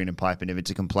Chelsea Green and Piper Niven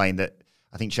to complain that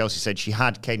I think Chelsea said she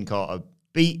had Caden Carter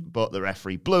beat, but the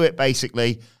referee blew it,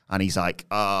 basically. And he's like,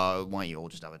 why don't you all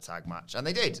just have a tag match? And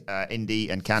they did. Indy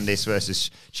and Candice versus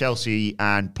Chelsea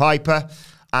and Piper.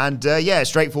 And,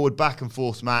 straightforward back and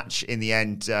forth match. In the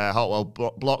end, Hartwell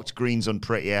blocked Green's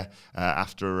unprettier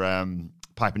after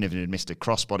Piper Niven had missed a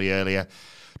crossbody earlier.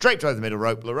 Draped over the middle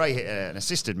rope. LeRae hit an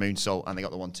assisted moonsault, and they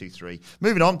got the 1-2-3.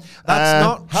 Moving on. That's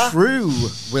not true,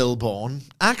 Wilborn.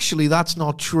 Actually, that's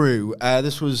not true.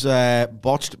 This was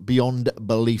botched beyond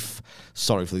belief.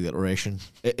 Sorry for the alliteration.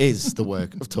 It is the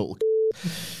work of total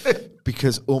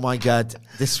because, oh my God,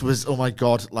 this was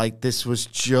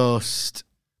just...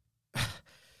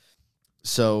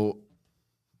 So,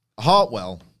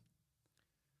 Hartwell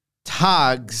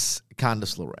tags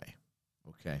Candice LeRae.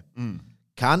 Okay.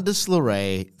 Candice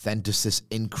LeRae then does this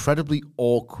incredibly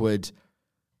awkward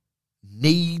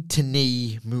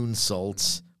knee-to-knee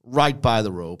moonsault right by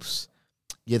the ropes.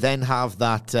 You then have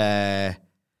that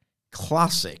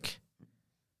classic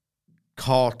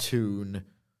cartoon,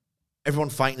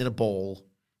 everyone fighting in a ball.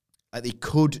 They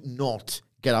could not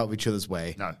get out of each other's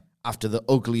way. No. After the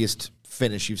ugliest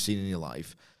finish you've seen in your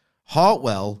life.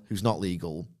 Hartwell, who's not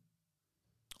legal,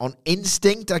 on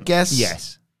instinct, I guess.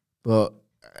 Yes. But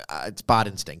it's bad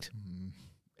instinct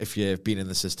if you've been in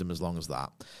the system as long as that.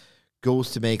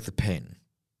 Goes to make the pin.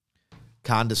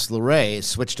 Candice LeRae is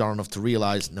switched on enough to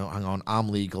realize, no, hang on, I'm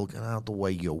legal. Get out of the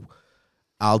way, yo.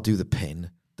 I'll do the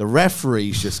pin. The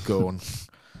referee's just going,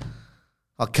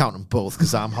 I'll count them both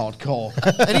because I'm hardcore.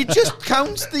 And he just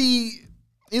counts the...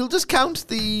 He'll just count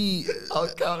the... I'll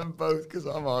count them both because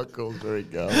I'm hardcore. There we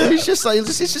go. He's just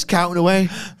counting away.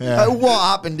 Yeah. What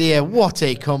happened here? What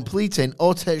a complete and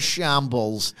utter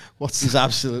shambles. He's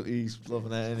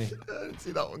loving it, isn't he? I didn't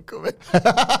see that one coming.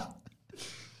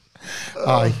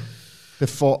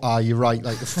 You're right.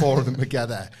 Like the four of them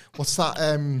together. What's that?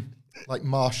 Like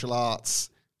martial arts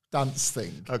dance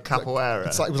thing. Oh, capoeira.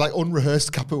 It was like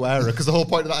unrehearsed capoeira because the whole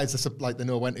point of that is like they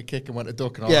know when to kick and when to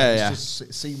duck and all that. It's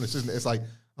just seamless, isn't it? It's like,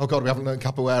 oh God, we haven't learned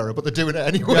capoeira, but they're doing it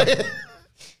anyway. Yeah.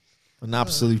 An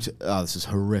absolute. This is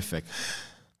horrific.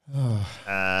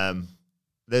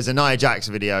 There's a Nia Jax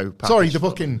video. Sorry, the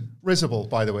booking risible,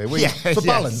 by the way. For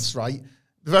balance, right?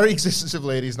 The very existence of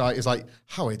Ladies' Night is like,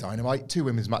 Howie Dynamite, 2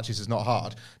 women's matches is not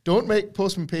hard. Don't make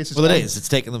Postman Pierce's... Well, it is. It's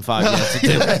taken them 5 minutes to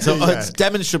do it. So it's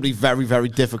demonstrably very, very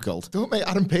difficult. Don't make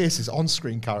Adam Pearce's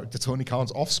on-screen character Tony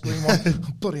Khan's off-screen one.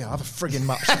 Bloody hell, have a frigging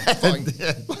match. Fine.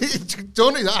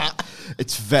 Don't do that.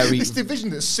 It's very... This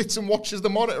division that sits and watches the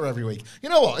monitor every week. You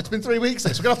know what? It's been 3 weeks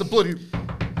now, so we're going to have to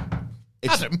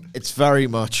bloody... It's very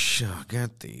much,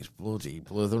 get these bloody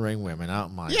blithering women out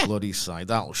of my bloody sight.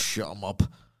 That'll shut them up.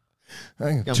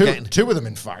 Two of them,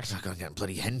 in fact. I'm getting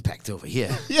bloody henpecked over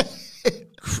here. Yeah.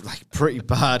 Like, pretty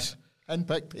bad.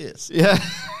 Henpecked Pierce. Yeah.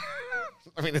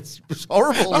 I mean, it's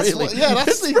horrible, really.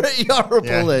 That's pretty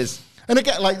horrible, this. And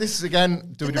again, like, this is,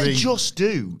 again, Didn't WWE. they just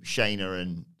do Shayna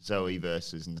and Zoe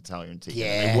versus Natalya and Tia?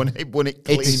 Yeah. They won it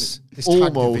clean. This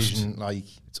almost, tag division, like...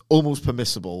 It's almost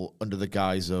permissible under the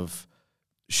guise of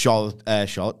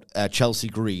Chelsea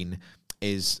Green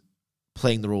is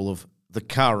playing the role of the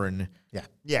Karen...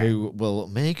 who will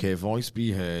make her voice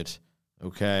be heard,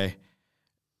 okay?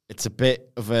 It's a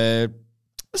bit of a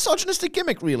misogynistic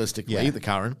gimmick, realistically, the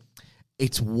Karen.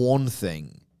 It's one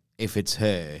thing if it's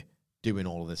her doing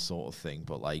all of this sort of thing,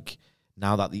 but, like,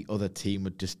 now that the other team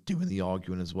are just doing the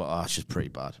arguing as well, it's just pretty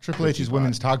bad. Triple H's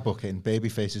women's tag booking,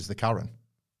 babyface is the Karen.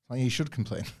 Like, you should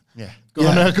complain. Yeah. Go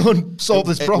on, solve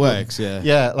this problem. It works, yeah.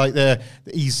 Yeah, like,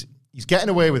 he's getting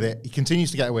away with it. He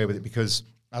continues to get away with it because...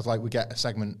 As like we get a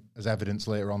segment as evidence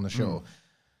later on the show,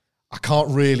 I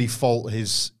can't really fault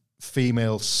his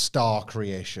female star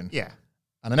creation. Yeah.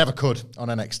 And I never could on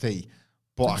NXT.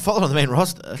 But I fault him on the main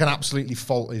roster. Can absolutely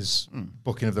fault his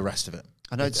booking of the rest of it.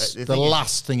 I know it's the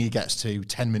last thing he gets to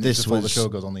 10 minutes before the show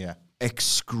goes on the air.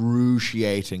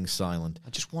 Excruciating silent.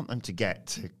 I just want them to get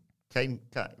to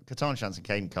Katana Chance and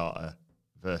Caden Carter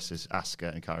versus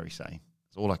Asuka and Kairi Sane.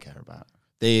 That's all I care about.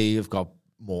 They've got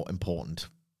more important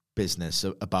business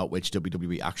about which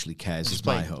WWE actually cares is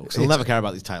my hope. So they'll never care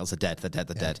about these titles. They're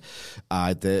dead.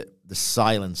 The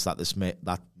silence that this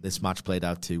match played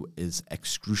out to is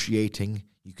excruciating.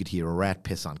 You could hear a rat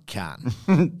piss on can.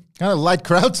 Kind of light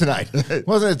crowd tonight,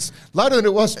 wasn't it? It's louder than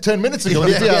it was 10 minutes ago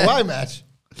in the DIY match.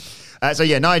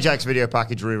 Nia Jax video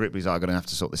package. Rhea Ripley's going to have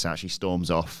to sort this out. She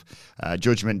storms off.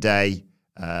 Judgment Day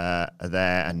are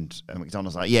there, and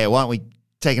McDonald's like, why don't we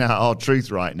taking out our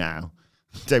truth right now.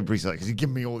 David Priest is like, because he's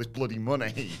giving me all this bloody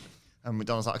money. And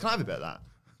McDonald's like, can I have a bit of that?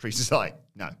 Priest is like,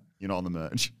 no, you're not on the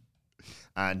merch.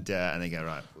 And they go,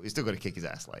 right, we've still got to kick his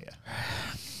ass later.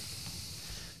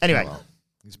 Anyway. Well,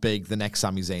 he's big. The next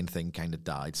Sami Zayn thing kind of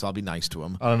died, so I'll be nice to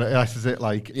him. I don't know. Is it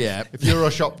like, if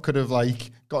Euroshop could have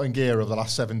like got in gear over the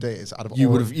last 7 days, I'd have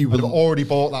already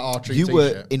bought that R-Truth You t-shirt.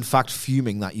 were, in fact,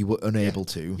 fuming that you were unable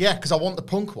to. Yeah, because I want the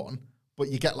Punk one, but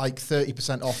you get like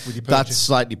 30% off with your purchase. That's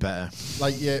slightly better.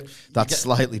 Like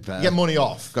slightly better. You get money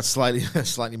off. Got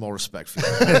slightly more respect for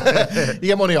you. You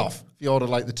get money off if you order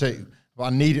like the 2. But I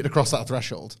need it to cross that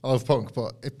threshold. I love Punk,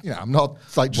 but I'm not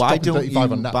like just Why don't 35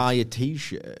 you on that. buy a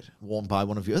T-shirt worn by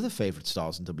one of your other favourite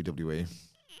stars in WWE?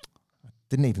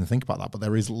 Didn't even think about that, but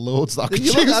there is loads that I could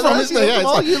You choose love from, them, isn't there? you love them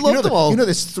all, you love them all. You know,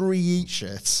 there's 3 Eat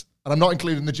shirts, and I'm not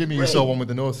including the Jimmy Uso one with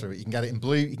the no through it. You can get it in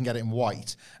blue, you can get it in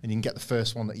white, and you can get the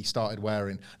first one that he started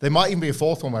wearing. There might even be a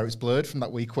 4th one where it's blurred from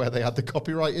that week where they had the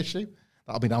copyright issue.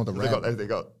 That'll be now the rare. They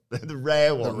got the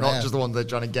rare one, not just the one they're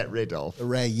trying to get rid of. The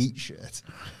rare Yeet shirt.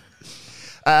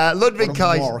 Ludwig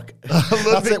Kaiser.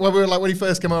 That's it. When he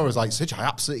first came over, I was like, Sidge, I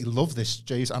absolutely love this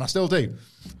jersey, and I still do.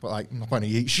 But like, I'm not wearing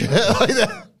a Yeet shirt.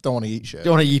 Don't want a Yeet shirt.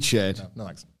 Don't want a Yeet shirt. No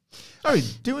thanks. Oh,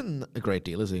 he's doing a great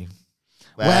deal, is he?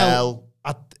 Well,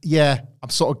 I'm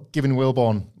sort of giving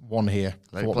Wilborn one here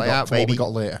for what we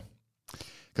got later.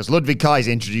 Because Ludwig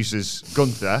Kaiser introduces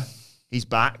Gunther. He's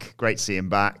back. Great to see him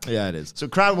back. Yeah, it is. So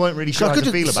crowd weren't really sure how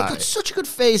to feel about it. Such a good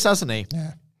face, hasn't he?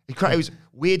 Yeah. It was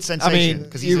weird sensation. I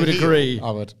mean, you would agree. I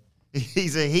would.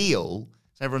 He's a heel,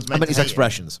 so everyone's meant to his hate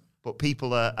expressions. him, but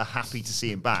people are happy to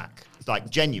see him back, like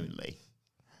genuinely.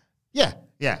 Yeah.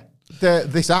 Yeah.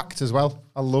 This act as well.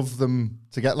 I love them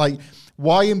to get like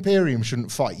why Imperium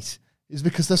shouldn't fight is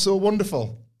because they're so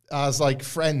wonderful as like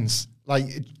friends. Like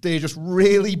they just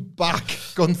really back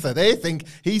Gunther. They think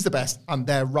he's the best and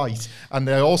they're right. And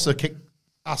they also kick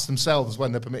ass themselves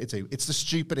when they're permitted to. It's the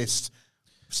stupidest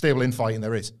stable infighting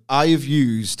there is. I've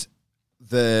invoked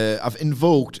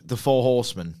the 4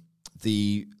 horsemen,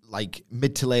 the like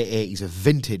mid to late 80s of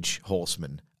vintage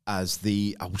horsemen as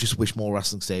I just wish more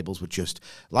wrestling stables were just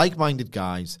like-minded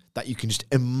guys that you can just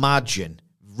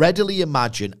readily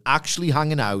imagine actually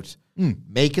hanging out,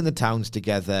 making the towns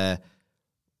together,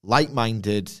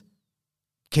 like-minded,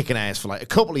 kicking ass for like a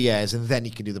couple of years, and then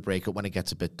you can do the breakup when it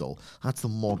gets a bit dull. That's the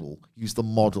model. Use the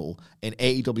model. In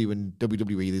AEW and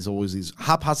WWE, there's always these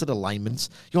haphazard alignments.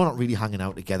 You're not really hanging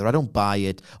out together. I don't buy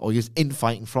it. Or you're just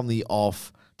infighting from the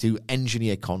off to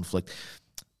engineer conflict.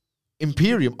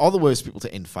 Imperium are the worst people to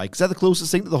infight because they're the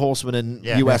closest thing to the Horsemen in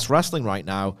US wrestling right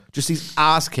now. Just these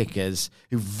ass kickers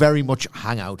who very much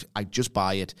hang out. I just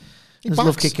buy it. He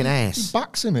love kicking ass. He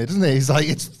backs him, doesn't he? He's like,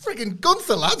 it's friggin'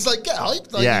 Gunther, lads. Like, get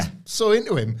hyped. Like, he's so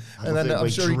into him. And then I'm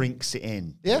sure he drinks it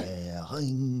in. Yeah.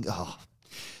 Oh.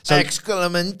 So,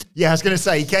 excrement. Yeah, I was going to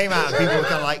say, he came out and people were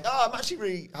kind of like, I'm actually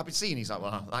really happy to see you. And he's like,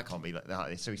 well, that can't be like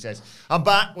that. So he says, I'm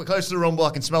back. We're close to the Rumble.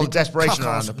 I can smell the desperation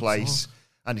around the place.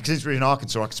 And because we're in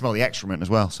Arkansas, I can smell the excrement as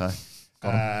well. So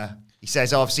he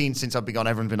says, I've seen since I've been gone,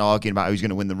 everyone's been arguing about who's going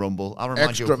to win the Rumble. I'll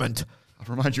remind you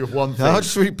of one thing. No,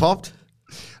 just really popped.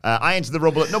 I entered the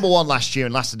Rumble at number 1 last year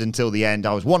and lasted until the end.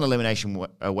 I was 1 elimination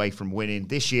away from winning.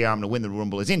 This year, I'm going to win the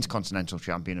Rumble as Intercontinental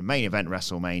Champion and main event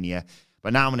WrestleMania.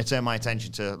 But now I'm going to turn my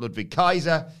attention to Ludwig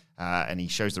Kaiser, and he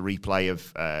shows the replay of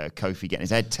Kofi getting his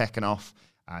head taken off.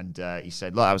 And he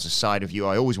said, look, that was a side of you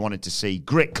I always wanted to see.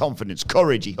 Grit, confidence,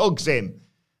 courage. He hugs him.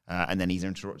 And then he's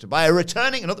interrupted by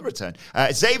another return.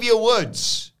 Xavier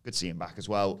Woods. Good to see him back as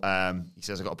well. He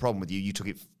says, I got a problem with you. You took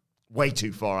it way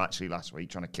too far, actually, last week,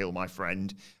 trying to kill my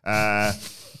friend.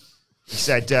 He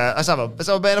said, let's have a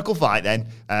bare knuckle fight then,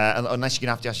 unless you're going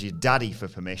to have to ask your daddy for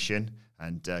permission.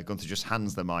 And Gunther just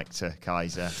hands the mic to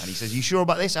Kaiser. And he says, you sure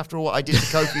about this after what I did to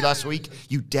Kofi last week?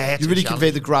 You dare to You really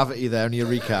conveyed the gravity there in your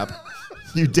recap.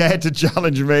 You dare to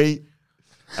challenge me?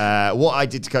 What I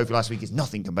did to Kofi last week is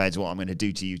nothing compared to what I'm going to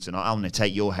do to you tonight. I'm going to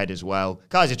take your head as well.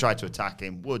 Kaiser tried to attack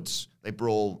him. Woods, they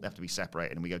brawl. They have to be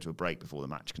separated. And we go to a break before the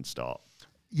match can start.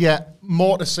 Yeah,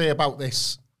 more to say about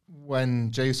this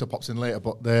when Jey Uso pops in later,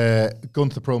 but the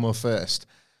Gunther promo first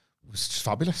was just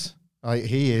fabulous.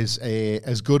 He is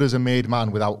as good as a made man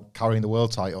without carrying the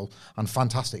world title, and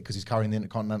fantastic because he's carrying the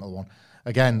Intercontinental one.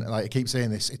 Again, like I keep saying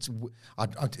this, it's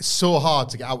so hard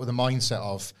to get out with the mindset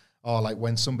of, like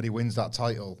when somebody wins that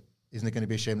title, isn't it going to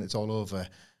be a shame that it's all over?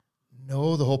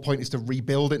 No, the whole point is to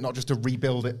rebuild it, not just to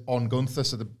rebuild it on Gunther.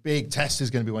 So the big test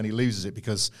is going to be when he loses it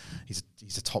because he's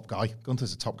a top guy.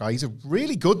 Gunther's a top guy. He's a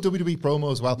really good WWE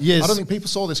promo as well. Yes. I don't think people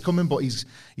saw this coming, but he's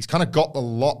kind of got the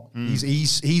lot.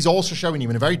 He's also showing you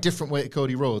in a very different way to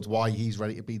Cody Rhodes why he's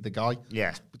ready to be the guy.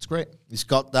 Yeah. It's great. He's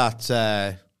got that...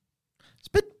 it's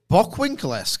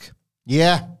Bockwinkel-esque.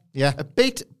 Yeah. A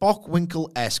bit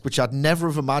Bockwinkel-esque, which I'd never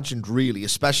have imagined, really,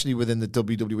 especially within the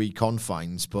WWE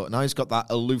confines. But now he's got that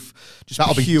aloof, just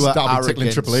that'll be arrogance.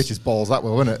 tickling Triple H's balls, that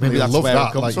will, won't it? Maybe that's where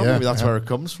it comes like, from. Yeah, Maybe that's where it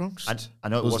comes from. And I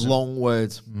know it Those wasn't long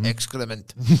words.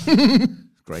 Excrement.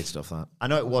 Great stuff, that. I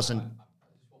know it wasn't.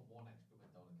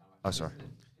 Oh, sorry.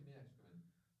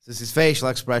 This is his facial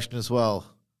expression as well.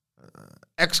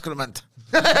 Excrement.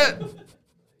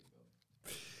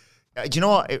 Do you know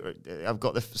what I've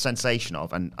got the sensation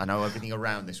of, and I know everything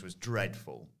around this was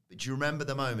dreadful, but do you remember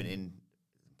the moment in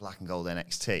Black and Gold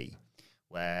NXT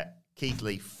where Keith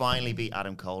Lee finally beat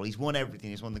Adam Cole? He's won everything.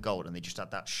 He's won the gold, and they just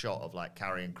had that shot of like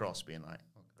Karrion Kross being like,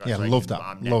 oh, yeah, love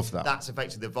that. Love that. That's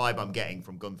effectively the vibe I'm getting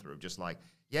from Gunther, of just like,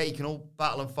 yeah, you can all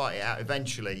battle and fight it out.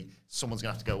 Eventually, someone's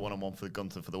going to have to go one-on-one for the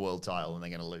Gunther for the world title, and they're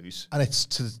going to lose. And it's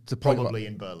to the point probably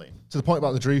in Berlin. To the point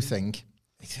about the Drew thing,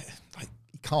 like,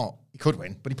 he could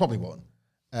win, but he probably won't.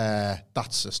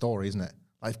 That's a story, isn't it?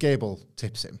 Like if Gable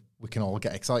tips him, we can all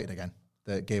get excited again.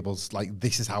 That Gable's like,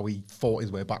 this is how he fought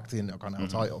his way back to the Intercontinental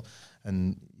title,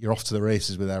 and you're off to the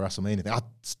races with their WrestleMania thing. I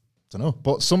don't know,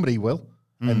 but somebody will,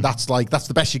 and that's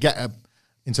the best you get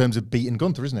in terms of beating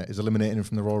Gunther, isn't it? Is eliminating him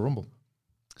from the Royal Rumble.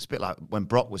 It's a bit like when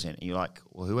Brock was in it. You're like,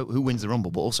 well, who wins the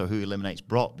Rumble, but also who eliminates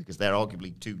Brock, because they're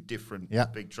arguably two different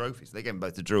big trophies. They gave them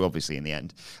both to Drew, obviously, in the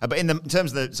end. But in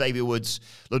terms of the Xavier Woods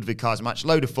Ludwig Kaiser match,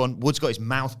 load of fun. Woods got his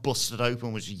mouth busted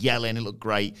open, was yelling. It looked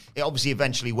great. It obviously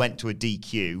eventually went to a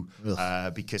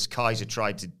DQ because Kaiser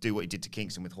tried to do what he did to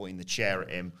Kingston with holding the chair at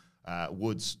him.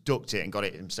 Woods ducked it and got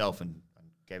it himself and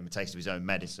gave him a taste of his own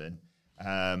medicine.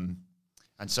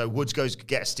 And so Woods goes to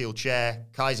get a steel chair.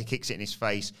 Kaiser kicks it in his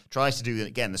face. Tries to do,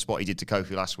 again, the spot he did to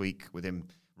Kofi last week with him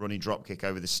running drop kick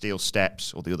over the steel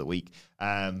steps, or the other week.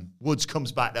 Woods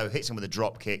comes back, though, hits him with a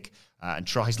drop kick and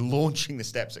tries launching the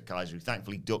steps at Kaiser, who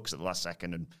thankfully ducks at the last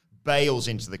second and bails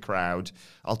into the crowd.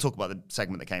 I'll talk about the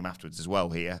segment that came afterwards as well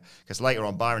here, because later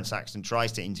on, Byron Saxton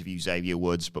tries to interview Xavier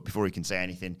Woods, but before he can say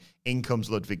anything, in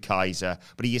comes Ludwig Kaiser.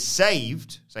 But he is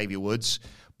saved, Xavier Woods,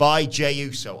 by Jey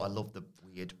Uso. I love the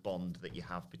weird bond that you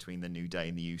have between the New Day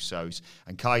and the Usos,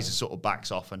 and Kaiser sort of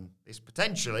backs off, and this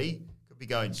potentially could be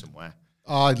going somewhere.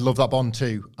 I love that bond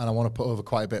too, and I want to put over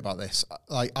quite a bit about this.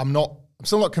 Like, I'm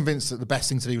still not convinced that the best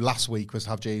thing to do last week was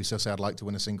have Jey Uso say I'd like to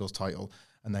win a singles title,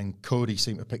 and then Cody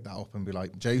seemed to pick that up and be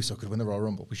like, Jey Uso could win the Royal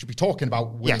Rumble. We should be talking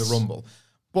about winning the Rumble.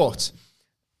 But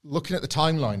looking at the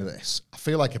timeline of this, I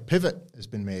feel like a pivot has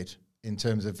been made in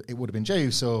terms of it would have been Jey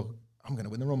Uso, I'm going to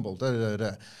win the Rumble,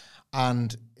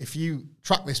 And if you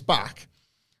track this back,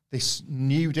 this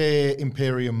New Day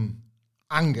Imperium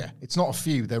anger, it's not a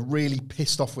feud, they're really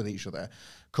pissed off with each other,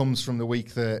 comes from the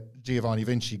week that Giovanni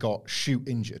Vinci got shoot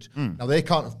injured. Now, they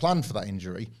can't have planned for that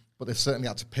injury, but they've certainly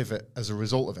had to pivot as a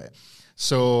result of it.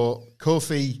 So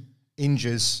Kofi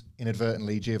injures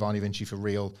inadvertently Giovanni Vinci for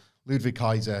real. Ludwig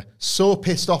Kaiser, so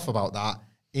pissed off about that,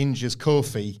 injures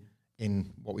Kofi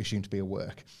in what we assume to be a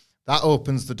work. That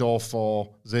opens the door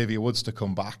for Xavier Woods to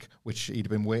come back, which he'd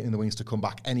have been waiting in the wings to come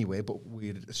back anyway, but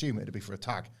we'd assume it'd be for a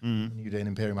tag. New Day and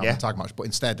Imperium have a tag match. But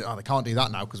instead, they can't do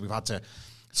that now because we've had to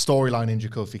storyline injure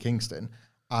Kofi Kingston.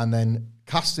 And then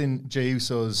casting Jey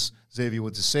Uso's Xavier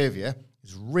Woods as Xavier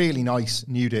is really nice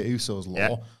New Day Usos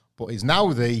law, but is now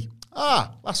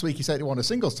last week he said he wanted a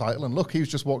singles title, and look, he's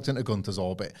just walked into Gunther's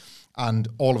orbit. And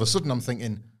all of a sudden I'm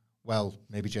thinking, well,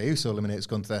 maybe Jey Uso eliminates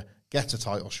Gunther, gets a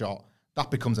title shot. That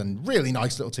becomes a really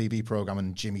nice little TV program,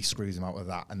 and Jimmy screws him out of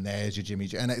that. And there's your Jimmy.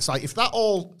 And it's like, if that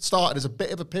all started as a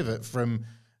bit of a pivot from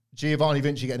Giovanni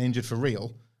Vinci getting injured for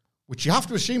real, which you have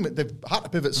to assume that they've had to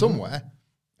pivot somewhere,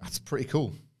 that's pretty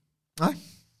cool.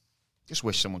 Just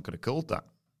wish someone could have called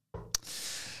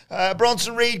that.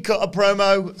 Bronson Reed cut a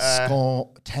promo. Score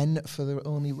 10 for the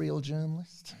only real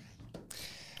journalist.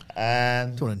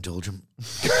 Don't indulge him.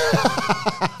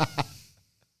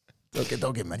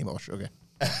 Don't give him any more sugar.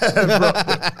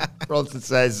 Bronson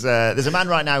says, there's a man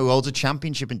right now who holds a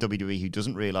championship in WWE who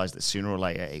doesn't realise that sooner or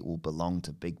later it will belong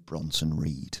to Big Bronson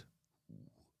Reed.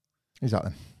 Who's that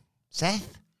then?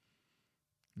 Seth?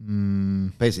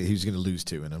 Basically, who's going to lose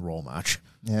to in a Raw match.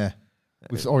 Yeah.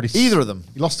 We've already either of them.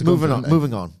 He lost to Gunther.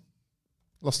 Moving on.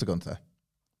 Lost to Gunther.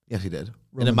 Yes, he did.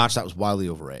 Roman, in a match that was wildly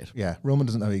overrated. Yeah, Roman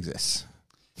doesn't know he exists.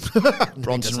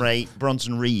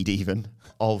 Bronson Reed, even,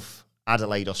 of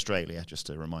Adelaide, Australia, just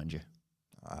to remind you.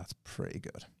 That's pretty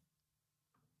good.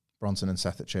 Bronson and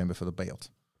Seth at Chamber for the belt.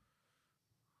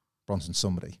 Bronson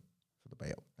somebody for the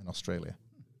belt in Australia.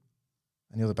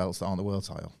 Any other belts that aren't the world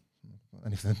title?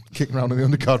 Anything kicking around on the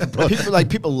undercard?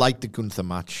 People like the Gunther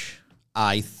match.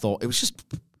 I thought it was just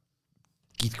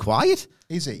quiet.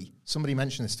 Is he? Somebody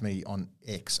mentioned this to me on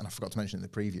X, and I forgot to mention it in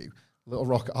the preview. Little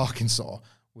Rock, Arkansas,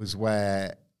 was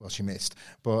where, well, she missed,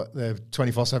 but the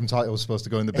 24/7 title was supposed to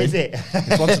go in the bin. Is it?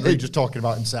 Swanson Reed just talking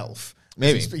about himself.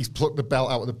 Maybe. He's plucked the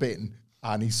belt out of the bin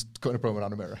and he's cutting a promo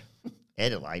on a mirror.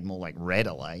 Adelaide, more like Red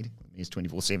Adelaide. He's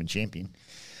 24/7 champion.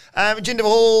 Jinder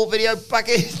Mahal video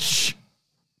package.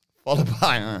 Followed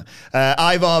by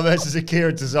Ivar versus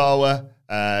Akira Tozawa.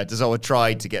 Tozawa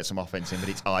tried to get some offense in, but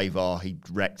it's Ivar. He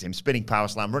wrecked him. Spinning power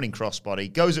slam, running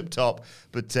crossbody, goes up top,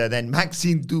 but then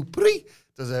Maxime Dupri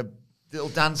does a little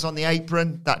dance on the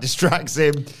apron. That distracts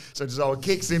him. So Tozawa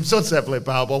kicks him. Sunset flip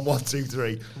powerbomb. 1, 2,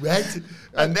 3. Red.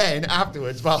 And then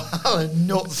afterwards, Valhalla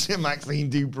nuts in Maxime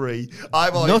Dupri.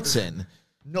 Nuts in?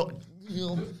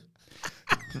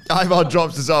 Ivar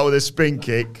drops Tozawa with a spin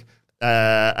kick.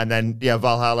 And then,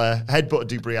 Valhalla headbutt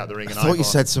Dupri out the ring. I thought you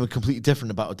said something completely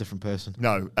different about a different person.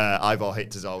 No, Ivar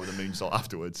hit Tozawa with a moonsault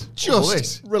afterwards.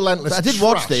 Just relentless. I did trash.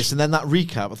 watch this, and then that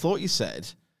recap, I thought you said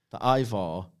that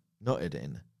Ivar nutted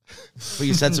in. But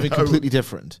you said something completely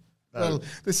different. Well,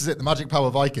 this is it. The magic power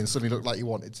Vikings suddenly looked like you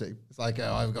wanted to. It's like,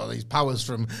 I've got these powers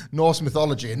from Norse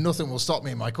mythology and nothing will stop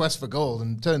me in my quest for gold,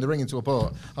 and turn the ring into a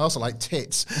boat. I also like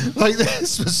tits. Like,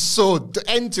 this was so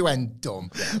end-to-end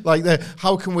dumb. Like,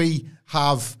 how can we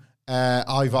have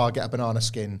Ivar get a banana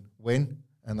skin win?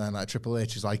 And then Triple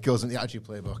H is like, goes in the Attitude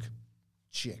Playbook.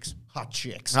 Chicks. Hot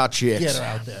chicks. Hot chicks. Get her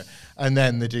out there. And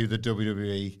then they do the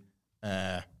WWE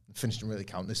finish didn't really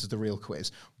count. This is the real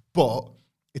quiz. But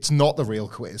it's not the real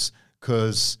quiz,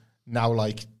 because now,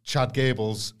 like, Chad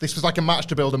Gable's... This was like a match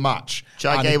to build a match.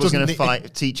 Chad Gable's going to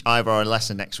teach Ivar a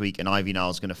lesson next week, and Ivy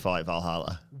Nile's going to fight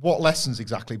Valhalla. What lessons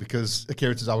exactly? Because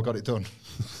Akira Tozawa got it done.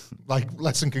 Like,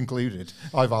 lesson concluded.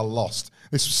 Ivar lost.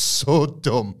 This was so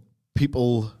dumb.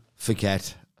 People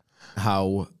forget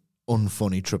how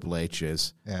unfunny Triple H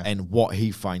is and what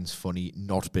he finds funny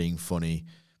not being funny.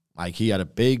 Like, he had a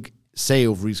big say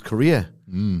over his career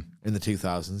in the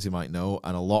 2000s, you might know,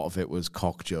 and a lot of it was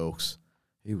cock jokes.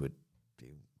 He would do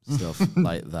stuff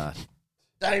like that.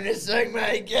 Time to sing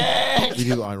my gag!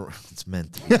 It's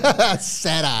meant to be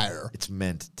satire. It's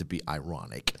meant to be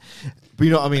ironic. But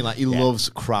you know what I mean? Like, he loves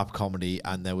crap comedy,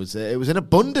 and it was in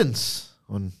abundance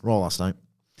on Raw last night.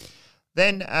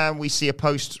 Then we see a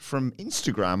post from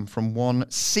Instagram from one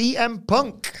CM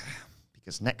Punk,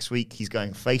 because next week he's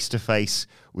going face-to-face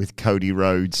with Cody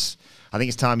Rhodes. I think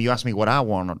it's time you asked me what I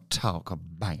want to talk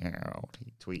about.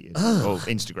 He tweeted or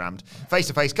Instagrammed.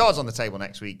 Face-to-face, cards on the table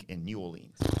next week in New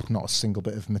Orleans. Not a single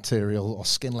bit of material or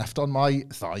skin left on my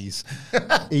thighs.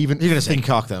 Even You're going to think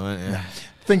cock, though, aren't you?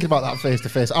 Thinking about that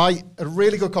face-to-face. I had a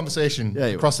really good conversation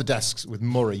across were. the desks with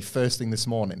Murray first thing this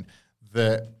morning,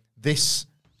 that this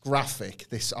graphic,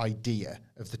 this idea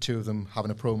of the two of them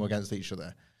having a promo against each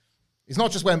other, it's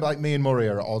not just when, like, me and Murray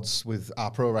are at odds with our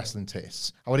pro wrestling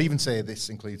tastes. I would even say this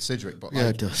includes Sidgwick, but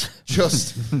it does.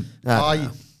 Just I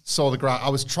saw the graph. I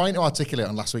was trying to articulate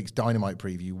on last week's Dynamite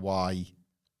preview why,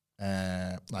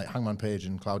 like, Hangman Page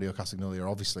and Claudio Castagnoli are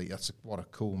obviously what a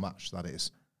cool match that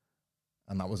is,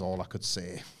 and that was all I could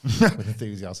say with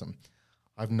enthusiasm.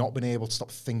 I've not been able to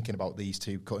stop thinking about these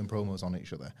two cutting promos on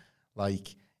each other.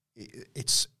 Like,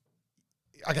 it's,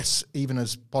 I guess, even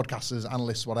as podcasters,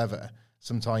 analysts, whatever,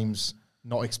 sometimes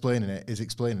not explaining it is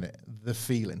explaining it. The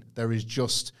feeling. There is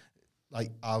just, like,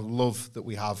 I love that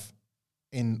we have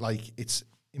in, like, it's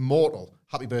immortal.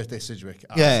 Happy birthday, Sidgwick.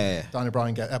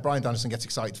 Brian Danielson gets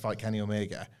excited to fight Kenny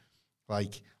Omega.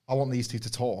 Like, I want these two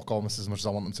to talk almost as much as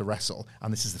I want them to wrestle,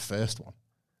 and this is the first one.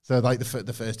 So, like, the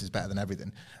first is better than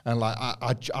everything. And, like,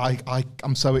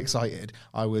 I'm so excited.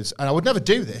 I would never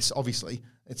do this, obviously.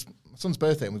 It's my son's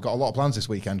birthday, and we've got a lot of plans this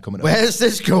weekend coming up. Where's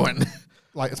this going?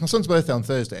 Like, it's my son's birthday on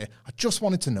Thursday. I just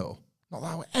wanted to know, not that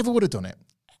I ever would have done it.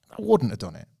 I wouldn't have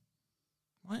done it.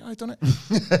 Why have I done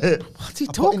it? What's he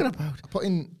talking about? I put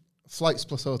in flights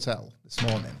plus hotel this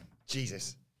morning.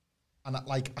 Jesus. And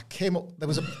I came up, there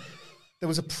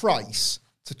was a price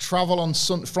to travel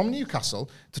from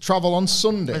Newcastle to travel on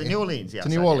Sunday. To New Orleans, yeah. To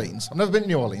New Orleans. I've never been to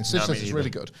New Orleans. No, It's really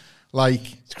good.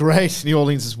 Like, it's great. New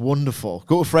Orleans is wonderful.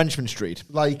 Go to Frenchman Street.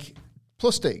 Like,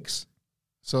 plus digs.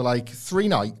 So, like, 3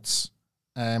 nights.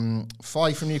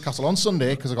 Fly from Newcastle on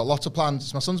Sunday, because I've got lots of plans.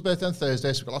 It's my son's birthday on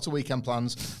Thursday, so we've got lots of weekend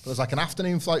plans. But there's like an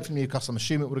afternoon flight from Newcastle. I'm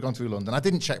assuming it would have gone through London. I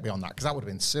didn't check beyond that, because that would have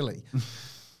been silly.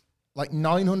 Like,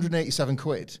 987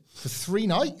 quid for 3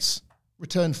 nights,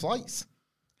 return flights.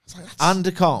 Like, and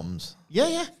the comms.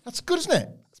 Yeah, that's good, isn't it?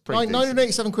 It's pretty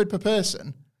 987 quid per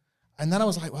person. And then I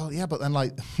was like, well, yeah, but then,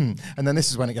 like, and then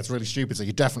this is when it gets really stupid, so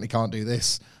you definitely can't do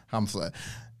this, Hamflet,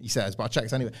 he says, but I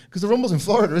checked anyway. Because the Rumble's in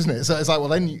Florida, isn't it? So it's like, well,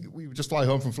 then we would just fly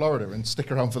home from Florida and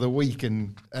stick around for the week.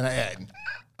 And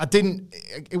I didn't,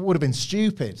 it would have been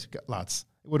stupid, lads.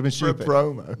 It would have been stupid. For a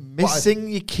promo. Missing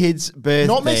your kid's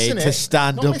birthday to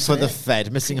stand up for the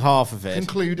Fed. Missing half of it.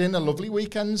 Concluding a lovely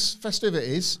weekend's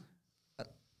festivities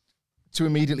to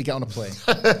immediately get on a plane.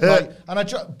 But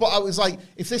I was like,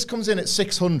 if this comes in at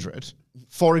 600,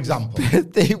 for example.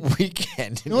 Birthday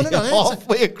weekend. No.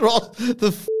 Halfway across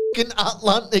the fucking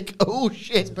Atlantic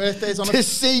Ocean. Birthdays on to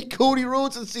see Cody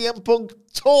Rhodes and CM Punk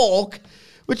talk,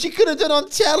 which he could have done on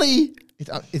telly.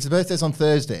 It's birthdays on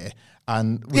Thursday.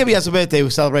 And he has a birthday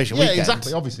celebration weekend. Yeah,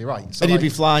 exactly, obviously, right. So and you'd be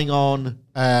flying on...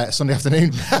 Sunday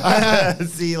afternoon.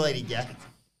 See you later, guys.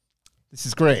 This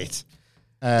is great.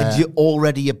 And you're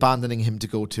already abandoning him to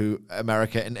go to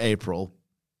America in April.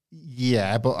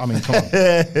 Yeah, but I mean, come on.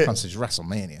 It's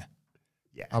WrestleMania.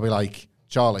 Yeah. I'll be like,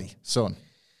 Charlie, son,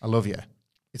 I love you.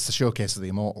 It's the showcase of the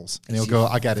Immortals. And he'll go,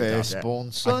 I get it, Dad.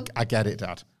 Firstborn son. I get it,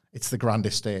 Dad. It's the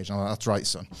grandest stage. I'm like, that's right,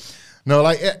 son. No,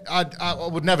 like, I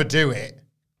would never do it.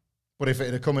 But if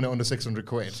it had come in at under 600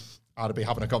 quid, I'd be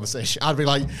having a conversation. I'd be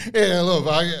like, yeah, look,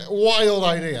 wild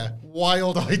idea.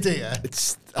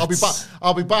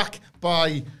 I'll be back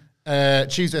by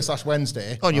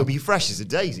Tuesday/Wednesday. Oh, and you'll be fresh as a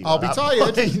daisy. I'll be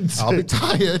tired.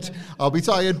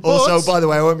 Also, by the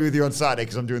way, I won't be with you on Saturday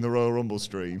because I'm doing the Royal Rumble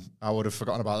stream. I would have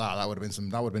forgotten about that. That would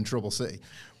have been Trouble City.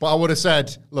 But I would have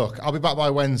said, look, I'll be back by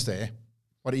Wednesday.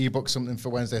 Why don't you book something for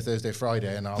Wednesday, Thursday,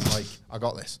 Friday? And I'm like, I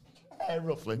got this.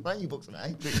 Roughly. Man, you book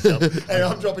something, Hey,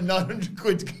 I'm dropping 900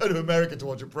 quid to go to America to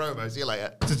watch a promo. See you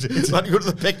later. It's not go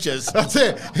to the pictures. That's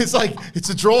it. It's like, it's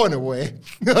a draw in a way.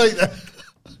 That'd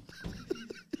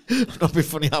be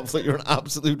funny. You're an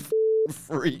absolute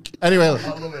freak. Anyway. I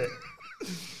love it.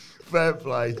 Fair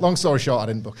play. Long story short, I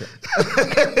didn't book it.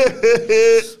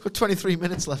 Got 23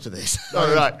 minutes left of this.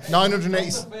 All right.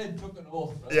 980.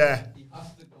 Yeah.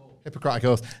 Hippocratic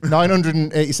oath.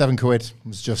 987 quid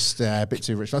was just a bit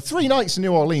too rich. Now, 3 nights in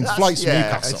New Orleans, flights to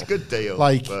Newcastle. It's a good deal.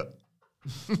 Like, but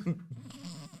could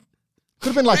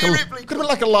have been like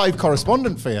a live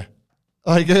correspondent for you.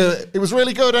 Like, it was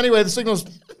really good. Anyway, the signal's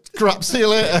crap. See you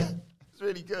later. It's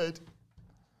really good.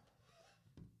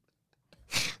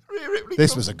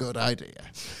 This was a good idea.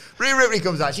 Rhea Ripley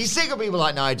comes out. She's sick of people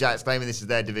like Nia Jax claiming this is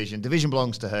their division. Division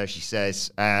belongs to her, she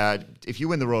says. If you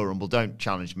win the Royal Rumble, don't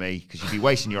challenge me because you'd be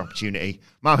wasting your opportunity.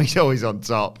 Mommy's always on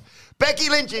top. Becky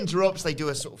Lynch interrupts. They do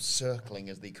a sort of circling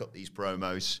as they cut these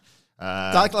promos.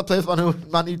 Like I play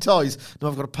with my new toys. No,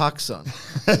 I've got a pack, son.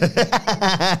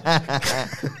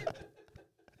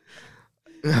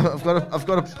 I've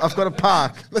got a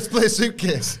pack. Let's play a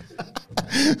suitcase.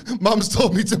 Mum's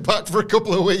told me to pack for a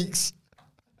couple of weeks.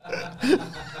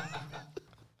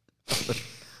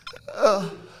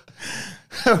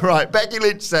 Right, Becky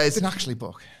Lynch says... Didn't actually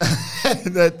book.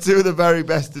 They're two of the very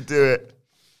best to do it.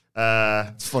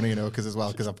 It's funny,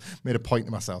 because I've made a point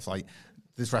to myself, like,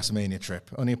 this WrestleMania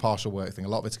trip, only a partial work thing. A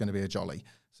lot of it's going to be a jolly.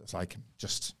 So it's like,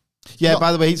 just... Yeah,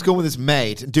 by the way, he's going with his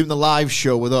mate and doing the live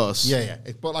show with us. Yeah.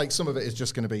 But, like, some of it is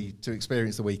just going to be to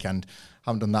experience the weekend.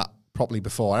 Haven't done that properly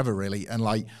before, ever, really. And,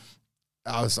 like,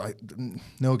 I was like,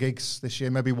 no gigs this year,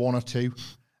 maybe 1 or 2.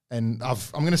 And I'm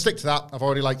going to stick to that. I've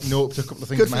already, like, noped a couple of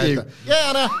things Good in my for head. you.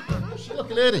 Yeah, I know.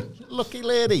 Lucky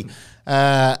lady.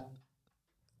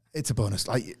 It's a bonus.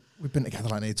 Like, we've been together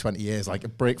like nearly 20 years. Like, a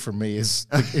break from me is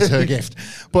her gift.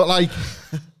 But, like...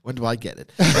 When do I get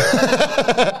it?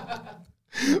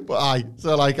 But I'm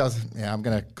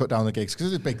going to cut down the gigs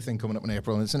because there's a big thing coming up in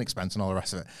April and it's an expense and all the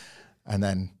rest of it. And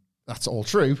then that's all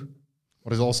true.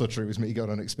 What is also true is me going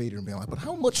on Expedia and being like, but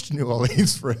how much to New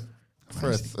Orleans for a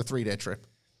 3-day trip?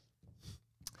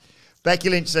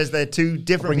 Becky Lynch says they're two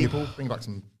different people. Bring back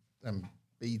some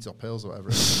beads or pills or whatever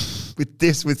it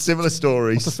is. with similar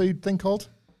stories. What's the food thing called?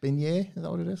 Beignet? Is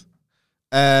that what it is?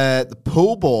 The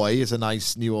po' boy is a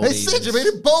nice New Orleans. Hey, Sid, you made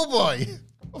a po' boy.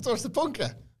 I've watched the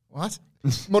punker. What?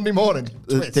 Monday morning.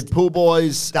 The po'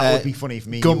 boys. That would be funny for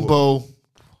me. Gumbo.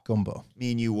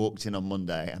 Me and you walked in on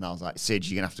Monday and I was like, Sid,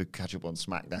 you're going to have to catch up on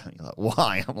SmackDown. You're like,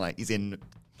 why? I'm like, he's in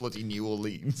bloody New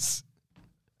Orleans.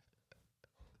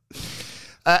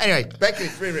 Anyway, Becky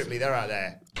and Rhea Ripley, they're out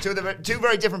there. Two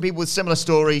very different people with similar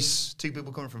stories. Two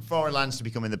people coming from foreign lands to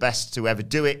becoming the best to ever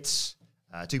do it.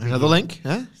 Another link,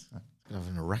 huh? Gonna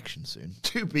have an erection soon.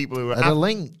 Two people who were a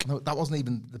link. No, that wasn't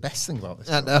even the best thing about this.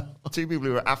 No. Two people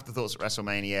who were afterthoughts at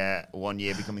WrestleMania one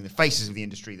year, becoming the faces of the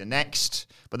industry the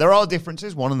next. But there are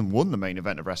differences. One of them won the main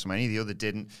event of WrestleMania. The other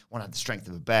didn't. One had the strength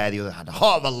of a bear. The other had the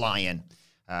heart of a lion.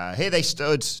 Here they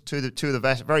stood, two of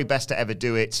the very best to ever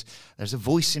do it. There's a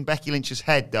voice in Becky Lynch's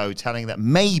head, though, telling that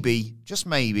maybe, just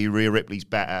maybe, Rhea Ripley's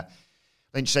better.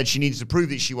 Then she said she needed to prove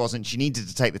that she wasn't. She needed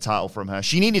to take the title from her.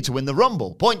 She needed to win the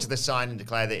Rumble. Point to the sign and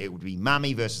declare that it would be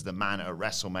Mammy versus the Man at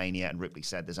WrestleMania. And Ripley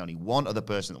said there's only one other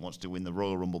person that wants to win the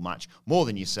Royal Rumble match more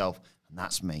than yourself, and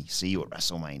that's me. See you at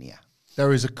WrestleMania.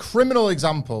 There is a criminal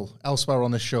example elsewhere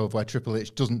on the show of where Triple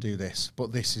H doesn't do this,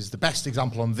 but this is the best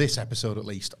example on this episode, at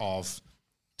least, of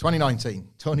 2019.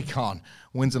 Tony Khan,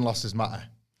 wins and losses matter.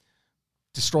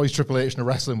 Destroys Triple H in a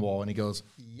wrestling war, and he goes,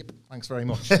 yep, thanks very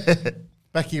much.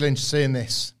 Becky Lynch saying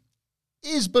this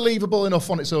is believable enough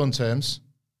on its own terms.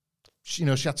 She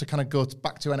had to kind of go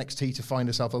back to NXT to find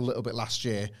herself a little bit last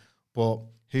year, but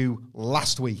who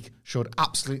last week showed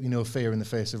absolutely no fear in the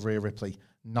face of Rhea Ripley,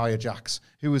 Nia Jax,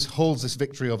 who holds this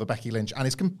victory over Becky Lynch and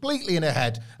is completely in her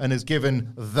head and has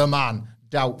given the man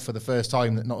doubt for the first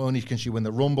time that not only can she win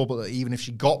the Rumble, but that even if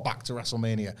she got back to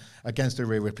WrestleMania against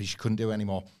Rhea Ripley, she couldn't do it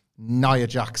anymore. Nia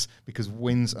Jax, because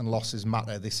wins and losses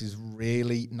matter. This is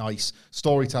really nice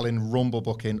storytelling, Rumble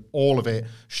booking, all of it,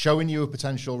 showing you a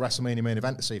potential WrestleMania main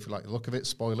event to see if you like the look of it.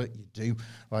 Spoil it, you do.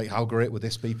 Like, how great would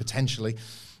this be potentially?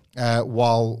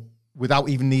 While without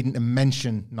even needing to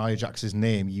mention Nia Jax's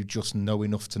name, you just know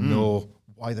enough to know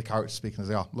why the character's speaking as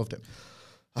they are. Loved it.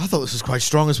 I thought this was quite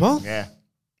strong as well. Yeah.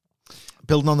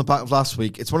 Building on the back of last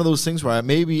week, it's one of those things where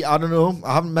maybe, I don't know,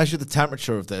 I haven't measured the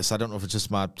temperature of this. I don't know if it's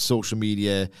just my social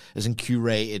media isn't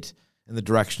curated in the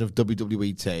direction of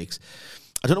WWE takes.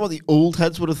 I don't know what the old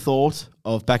heads would have thought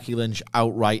of Becky Lynch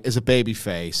outright as a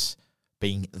babyface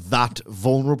being that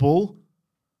vulnerable.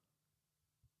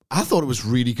 I thought it was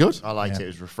really good. I liked it. It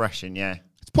was refreshing, yeah.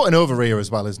 It's putting over Rhea as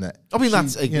well, isn't it? I mean,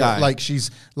 that's... there's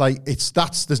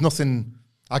nothing...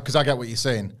 Because I get what you're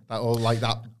saying.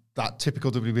 That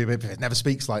typical WWE babyface never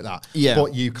speaks like that. Yeah.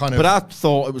 But you kind of... But I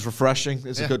thought it was refreshing.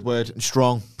 It's a good word. And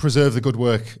strong. Preserve the good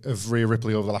work of Rhea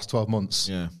Ripley over the last 12 months.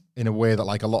 Yeah. In a way that,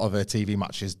 like, a lot of her TV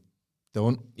matches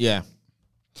don't. Yeah.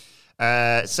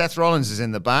 Seth Rollins is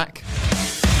in the back.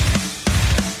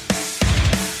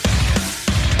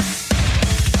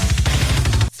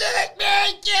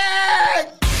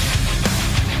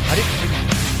 I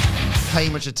didn't pay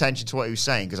much attention to what he was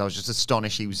saying because I was just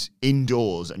astonished he was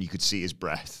indoors and you could see his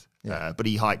breath. Yeah. But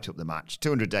he hyped up the match.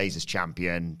 200 days as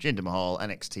champion, Jinder Mahal,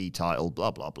 NXT title,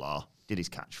 blah, blah, blah. Did his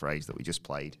catchphrase that we just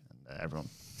played, and everyone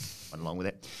went along with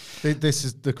it. This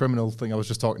is the criminal thing I was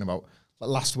just talking about. Like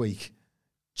last week,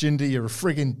 Jinder, you're a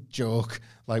frigging joke.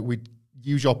 Like, we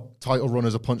use your title run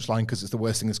as a punchline because it's the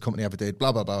worst thing this company ever did,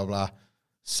 blah, blah, blah, blah.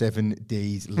 7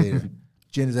 days later,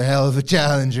 Jinder's a hell of a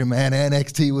challenger, man.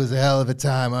 NXT was a hell of a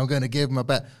time. I'm going to give him a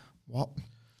bet. What?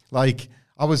 Like,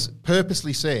 I was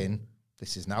purposely saying,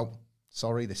 this is now,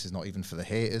 sorry, this is not even for the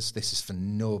haters. This is for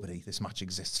nobody. This match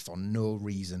exists for no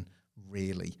reason,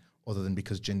 really, other than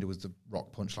because Jinder was the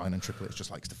Rock punchline and Triple H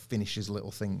just likes to finish his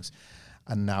little things.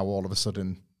 And now all of a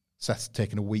sudden, Seth's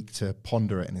taken a week to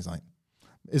ponder it, and he's like,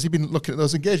 has he been looking at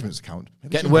those engagements account?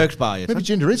 Maybe Getting Jinder, worked by it. Maybe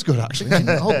Jinder is good, actually.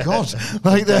 Oh, God.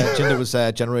 Like that. Jinder was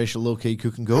generational low-key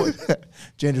cook and goat.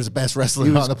 Jinder's the best wrestler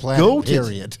on the planet, goated.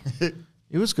 period.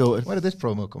 He was goated. Where did this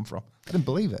promo come from? I didn't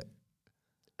believe it.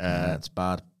 It's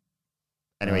bad.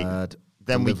 Anyway, Bad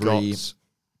then delivery. we got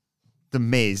The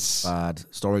Miz. Bad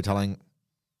storytelling.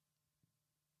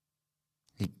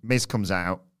 Miz comes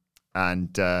out and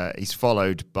he's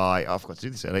followed by, I forgot to do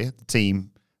this earlier, the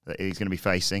team that he's going to be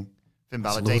facing. Finn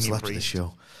Balor, Damian Priest,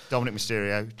 Dominic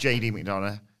Mysterio, JD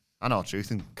McDonough, and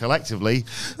R-Truth, and collectively,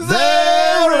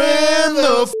 they're in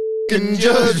the fucking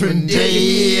Judgment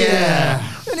Day. Yeah.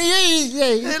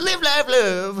 Live, laugh,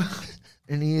 love.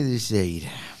 And the other side.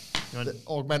 The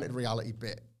augmented reality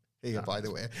bit here, by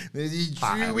the way. There's these true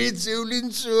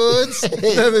insulin swords.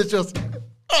 And it's just,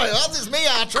 oh, that's me,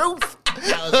 R-Truth.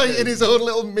 In his own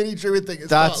little mini druid thing.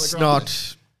 That's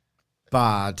not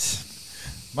bad.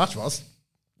 Match was.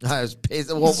 That was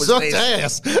pissed. What was Sucked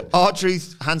this? ass.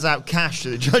 R-Truth hands out cash to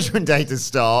the Judgment Day to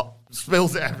start,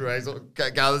 spills it everywhere, sort of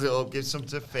gathers it up, gives some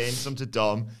to Finn, some to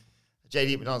Dom.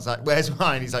 JD McDonald's like, where's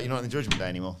mine? He's like, you're not in the Judgment Day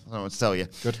anymore. I don't know what to tell you.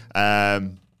 Good.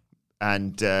 And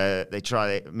they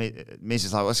try it. Miz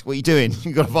is like, what are you doing?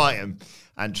 You've got to fight him.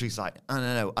 And Truth's like, oh,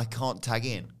 no, I can't tag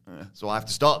in. So I have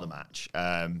to start the match.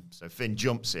 So Finn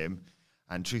jumps him,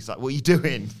 and Truth's like, what are you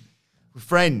doing? We're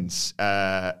friends.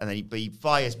 And then he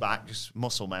fires back, just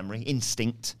muscle memory,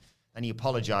 instinct. And he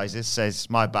apologizes, says,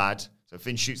 my bad. So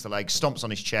Finn shoots the leg, stomps on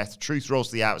his chest. Truth rolls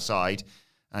to the outside.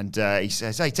 And he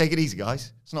says, hey, take it easy,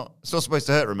 guys. It's not supposed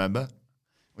to hurt, remember?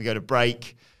 We go to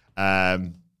break.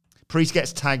 Priest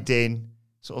gets tagged in,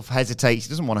 sort of hesitates. He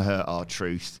doesn't want to hurt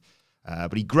R-Truth.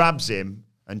 But he grabs him,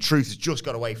 and Truth has just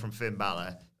got away from Finn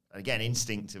Balor. And again,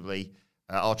 instinctively,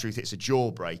 R-Truth hits a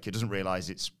jawbreaker, doesn't realize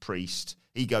it's Priest.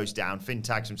 He goes down. Finn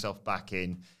tags himself back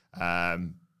in.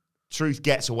 Truth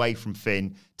gets away from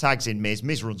Finn, tags in Miz.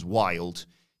 Miz runs wild,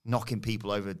 knocking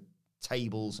people over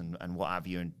tables and what have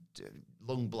you, and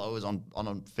lung blowers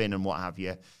on Finn and what have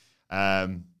you.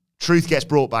 Truth gets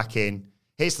brought back in,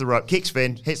 hits the rope, kicks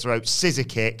Finn, hits the rope, scissor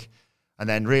kick, and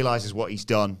then realizes what he's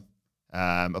done.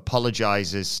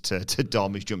 Apologizes to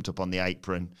Dom, who's jumped up on the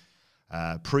apron.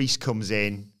 Priest comes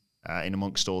in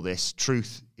amongst all this.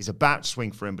 Truth is about to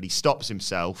swing for him, but he stops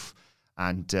himself.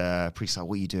 And Priest's like,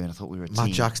 what are you doing? I thought we were a team.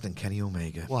 Matt Jackson and Kenny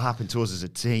Omega. What happened to us as a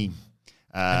team?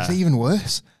 It's even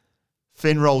worse.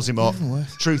 Finn rolls him up.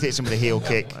 Truth hits him with a heel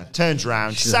kick. Turns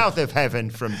around. South of heaven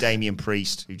from Damian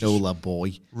Priest, who just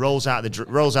boy rolls out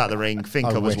the ring. Finn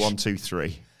covers 1, 2,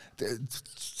 3.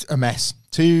 A mess.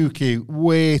 Too cute.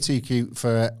 Way too cute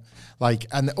for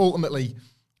and ultimately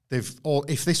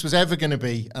if this was ever going to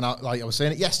be, and I was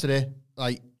saying it yesterday,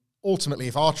 ultimately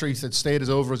if R-Truth had stayed as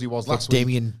over as he was last week.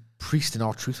 Damian Priest and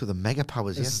R-Truth with the mega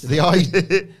powers yesterday.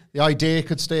 The idea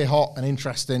could stay hot and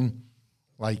interesting.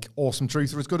 Awesome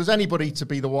Truth are as good as anybody to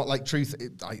be the one. Truth,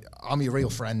 I'm your real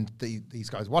friend. These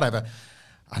guys, whatever,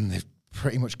 and they've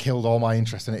pretty much killed all my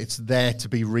interest in it. It's there to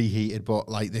be reheated, but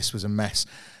this was a mess.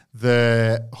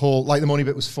 The whole the money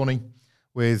bit was funny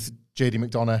with JD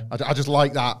McDonough. I just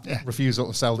like that refusal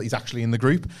to sell that he's actually in the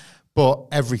group. But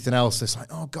everything else, it's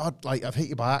oh God, I've hit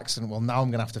you by accident. Well, now I'm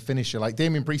going to have to finish you.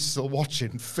 Damian Priest is still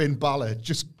watching Finn Balor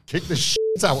just kick the shit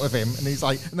out of him. And he's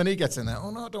and then he gets in there,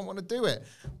 oh no, I don't want to do it.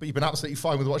 But you've been absolutely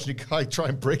fine with watching a guy try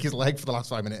and break his leg for the last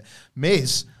 5 minutes.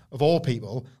 Miz, of all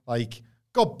people,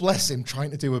 God bless him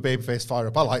trying to do a babyface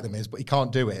fire-up. I like the Miz, but he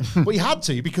can't do it. But he had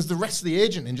to because the rest of the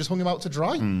agent just hung him out to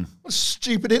dry. What a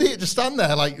stupid idiot. Just stand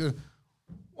there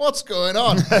what's going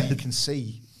on? You can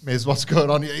see, Miz, what's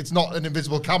going on. It's not an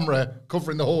invisible camera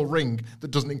covering the whole ring that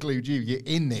doesn't include you. You're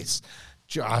in this.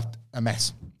 A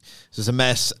mess. So it's a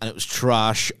mess, and it was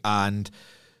trash, and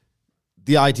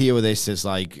the idea with this is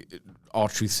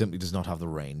R-Truth simply does not have the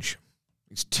range.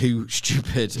 He's too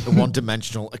stupid and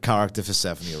one-dimensional a character for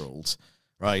 7-year-olds,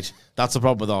 right? That's the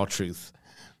problem with R-Truth.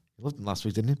 You loved him last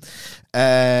week, didn't you?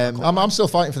 I'm still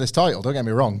fighting for this title, don't get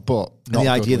me wrong, but the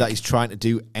idea that he's trying to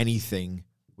do anything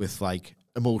with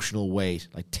emotional weight,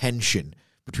 tension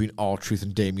between R-Truth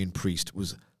and Damian Priest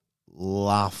was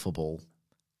laughable.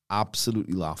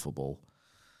 Absolutely laughable.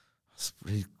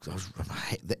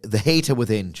 The hater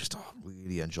within just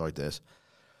really enjoyed this.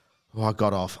 I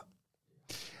got off.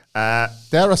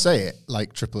 Dare I say it,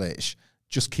 Triple H,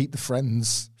 just keep the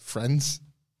friends.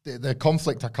 The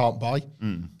conflict I can't buy.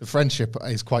 The friendship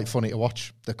is quite funny to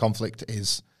watch. The conflict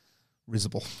is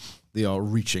risible. They are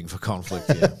reaching for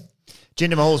conflict here.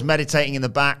 Jinder Mahal's meditating in the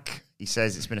back. He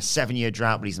says it's been a 7-year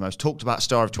drought, but he's the most talked about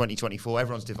star of 2024.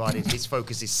 Everyone's divided. His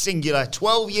focus is singular.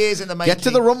 12 years in the making. Get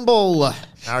to the Rumble.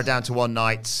 Narrowed down to one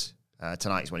night.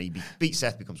 Tonight is when he beats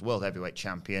Seth, becomes World Heavyweight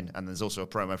Champion. And there's also a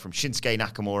promo from Shinsuke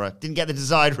Nakamura. Didn't get the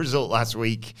desired result last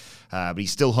week, but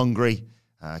he's still hungry.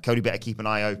 Cody better keep an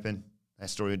eye open. Their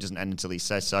story doesn't end until he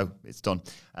says so. It's done.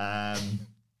 But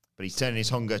he's turning his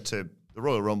hunger to the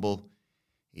Royal Rumble.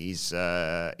 He's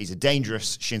a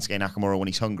dangerous Shinsuke Nakamura when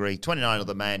he's hungry. 29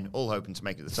 other men, all hoping to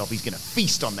make it to the top. He's going to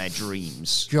feast on their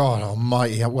dreams. God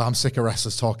almighty. Well, I'm sick of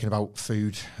wrestlers talking about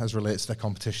food as relates to their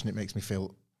competition. It makes me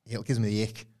feel, it gives me the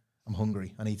ick. I'm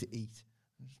hungry. I need to eat.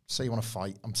 Say you want to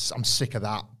fight. I'm sick of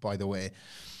that, by the way.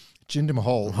 Jinder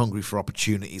Mahal. I'm hungry for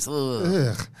opportunities.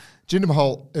 Jinder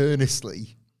Mahal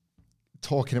earnestly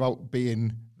talking about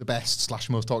being the best /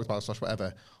 most talked about /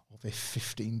 whatever of a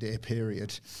 15-day period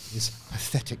is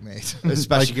pathetic, mate.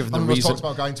 Especially given the reason. Most talked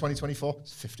about guy in 2024.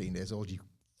 It's 15 days old, you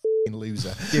f***ing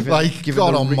loser.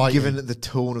 Given the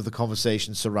tone of the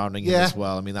conversation surrounding him as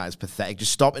well. I mean, that is pathetic.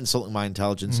 Just stop insulting my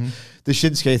intelligence. The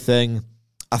Shinsuke thing,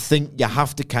 I think you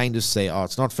have to kind of say,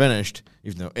 it's not finished,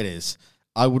 even though it is.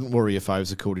 I wouldn't worry if I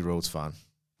was a Cody Rhodes fan.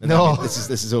 No. This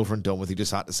is over and done with. You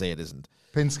just had to say it isn't.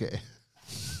 Pinsky.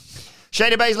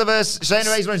 Shayna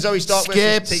Baszler and Zoe Stark.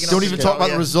 Skip. Don't even talk about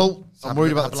the result. I'm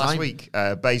worried about the time. Last week,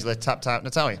 Baszler tapped out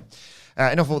Natalya.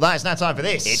 Enough of all that. It's now time for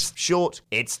this. It's short,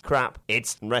 it's crap,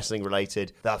 it's wrestling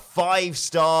related. The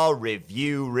 5-star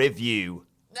review.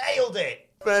 Nailed it.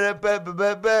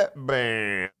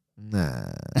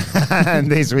 Nah.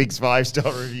 And this week's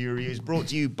 5-star review is brought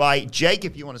to you by Jake.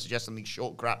 If you want to suggest something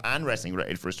short, crap, and wrestling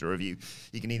related for us to review,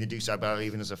 you can either do so by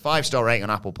leaving us a 5-star rating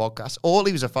on Apple Podcasts or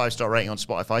leave us a 5-star rating on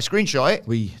Spotify. Screenshot it.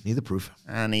 We need the proof.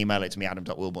 And email it to me,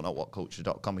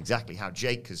 adam.wilborn@whatculture.com, exactly how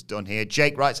Jake has done here.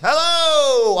 Jake writes,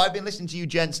 hello! I've been listening to you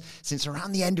gents since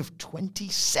around the end of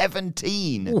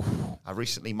 2017. Ooh. I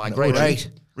recently migrated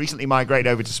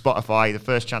over to Spotify. The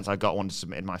first chance I got one to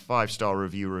submit my 5-star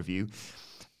review.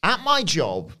 At my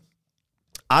job,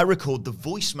 I record the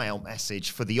voicemail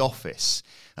message for The Office.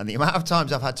 And the amount of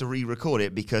times I've had to re-record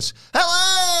it because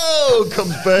hello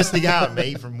comes bursting out at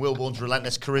me from Wilborn's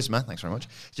relentless charisma. Thanks very much.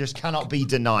 Just cannot be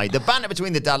denied. The banter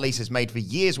between the Dadleys has made for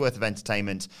years' worth of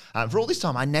entertainment. For all this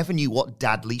time, I never knew what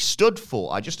Dadley stood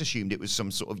for. I just assumed it was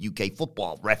some sort of UK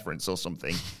football reference or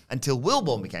something until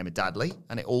Wilborn became a Dadley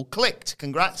and it all clicked.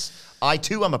 Congrats. I,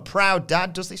 too, am a proud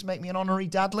dad. Does this make me an honorary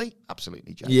Dadley?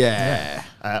 Absolutely, Jack. Yeah.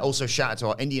 Also, shout out to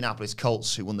our Indianapolis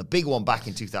Colts, who won the big one back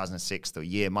in 2006, the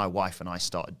year my wife and I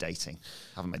started dating.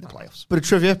 Haven't made the playoffs. Bit of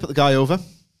trivia, put the guy over.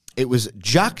 It was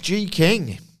Jack G.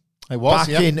 King. It was,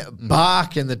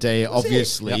 back in the day,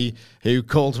 obviously, who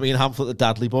called me and Hamlet the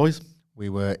Dadley Boys. We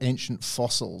were ancient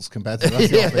fossils compared to the rest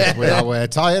of the office with our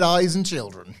tired eyes and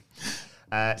children.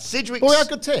 Sidgwick's... But we had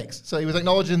good takes, so he was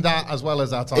acknowledging that as well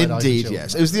as our tired eyes and Indeed, children.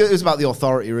 yes. It was about the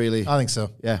authority, really. I think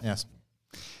so. Yeah. Yes.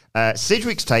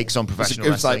 Sidgwick's takes on professional It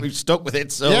was wrestling. like we've stuck with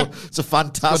it, so it's a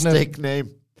fantastic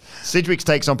name. Sidgwick's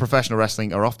takes on professional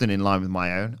wrestling are often in line with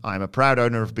my own. I'm a proud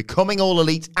owner of Becoming All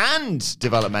Elite and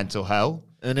Developmental Hell.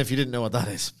 And if you didn't know what that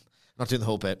is, not doing the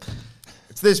whole bit.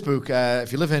 It's this book.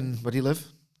 If you live in... Where do you live?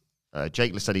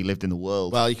 Jake said he lived in the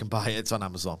world. Well, you can buy it. It's on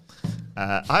Amazon.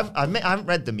 I haven't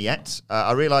read them yet.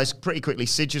 I realised pretty quickly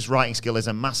Sidge's writing skill is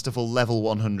a masterful level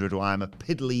 100, while I am a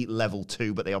piddly level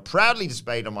 2, but they are proudly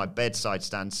displayed on my bedside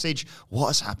stand. Sidge, what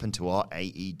has happened to our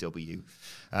AEW?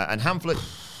 And Hamlet,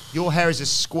 your head is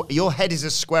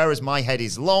as square as my head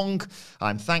is long.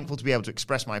 I'm thankful to be able to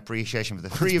express my appreciation for the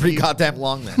three of you. Pretty goddamn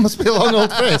long, then. Must be a long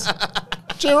old face.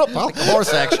 Cheer up, pal. Like a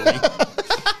horse, actually.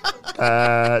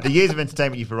 The years of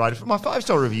entertainment you've provided. For my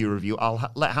 5-star review, I'll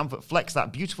let Hamlet flex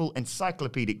that beautiful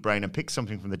encyclopedic brain and pick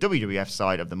something from the WWF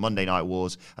side of the Monday Night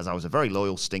Wars, as I was a very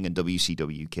loyal Sting and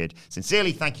WCW kid.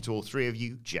 Sincerely, thank you to all three of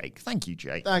you. Jake. Thank you,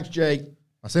 Jake. Thanks, Jake.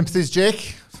 My sympathies,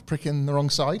 Jake, for pricking the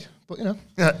wrong side, but you know.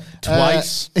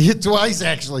 Twice. Twice,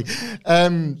 actually.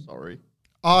 Sorry.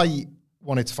 I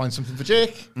wanted to find something for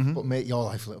Jake, but make your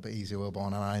life a little bit easier, Wilborn,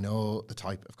 and I know the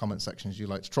type of comment sections you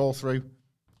like to troll through.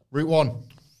 Route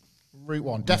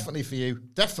one, definitely for you,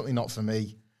 definitely not for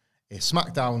me. A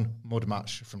SmackDown mud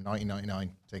match from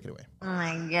 1999. Take it away. Oh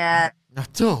my god. I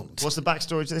don't. What's the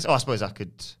backstory to this? Oh, I suppose I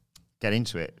could get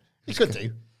into it. You could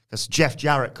do. Because Jeff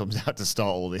Jarrett comes out to start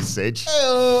all this, Sidge.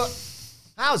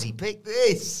 How's he picked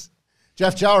this?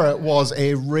 Jeff Jarrett was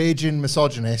a raging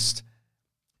misogynist.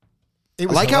 I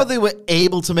like how they were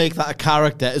able to make that a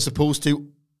character as opposed to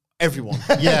everyone.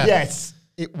 Yeah. Yes.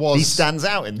 It was. He stands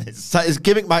out in this. So his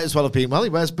gimmick might as well have been, well, he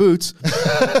wears boots.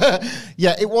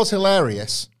 Yeah, it was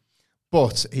hilarious,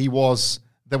 but there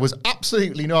was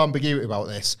absolutely no ambiguity about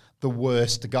this, the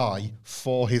worst guy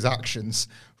for his actions.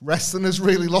 Wrestling has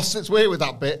really lost its way with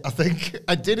that bit, I think.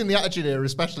 I did in the Attitude Era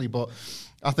especially, but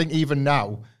I think even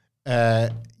now,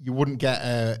 you wouldn't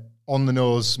get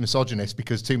on-the-nose misogynist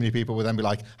because too many people would then be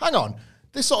like, hang on,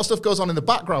 this sort of stuff goes on in the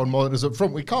background more than is up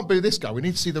front. We can't boo this guy. We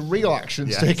need to see the real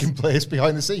actions taking place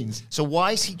behind the scenes. So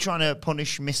why is he trying to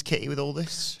punish Miss Kitty with all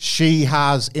this? She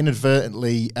has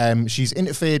inadvertently, she's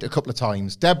interfered a couple of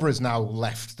times. Deborah's now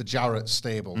left the Jarrett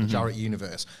stable, the Jarrett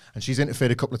universe, and she's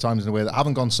interfered a couple of times in a way that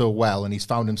haven't gone so well, and he's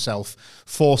found himself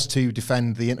forced to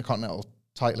defend the Intercontinental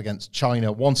title against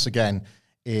China once again.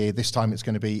 This time it's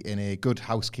going to be in a good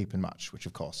housekeeping match, which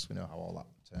of course we know how all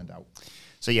that turned out.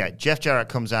 So yeah, Jeff Jarrett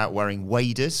comes out wearing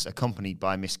waders, accompanied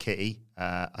by Miss Kitty.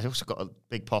 I also got a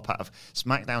big pop out of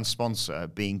SmackDown sponsor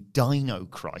being Dino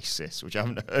Crisis, which I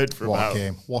haven't heard for about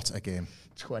What a game.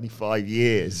 25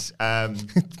 years.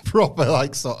 Proper,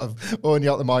 like, sort of only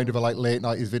out the mind of a like late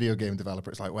 90s video game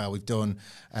developer. It's like, well, we've done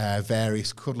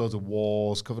covered loads of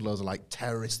wars, covered loads of like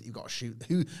terrorists that you've got to shoot.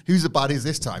 Who's the baddies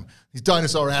this time? These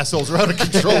dinosaur assholes are out of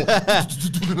control.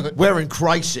 We're in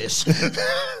crisis.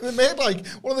 They made like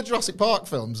one of the Jurassic Park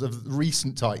films of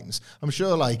recent times. I'm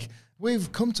sure like,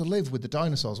 we've come to live with the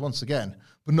dinosaurs once again,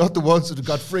 but not the ones that have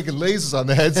got friggin' lasers on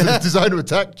their heads that are designed to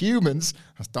attack humans.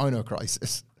 That's Dino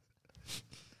Crisis.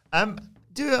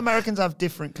 Do Americans have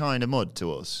different kind of mud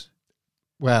to us?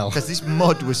 Well, because this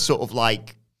mud was sort of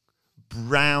like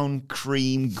brown,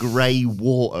 cream, grey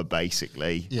water,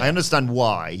 basically. Yeah. I understand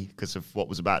why, because of what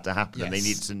was about to happen, and they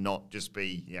needed to not just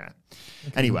be,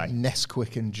 Anyway.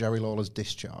 Nesquik and Jerry Lawler's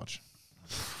discharge.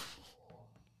 That's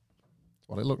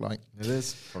what it looked like. It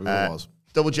is. Probably what it was.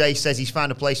 Double J says he's found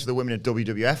a place for the women of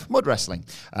WWF, mud wrestling.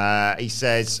 He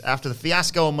says, after the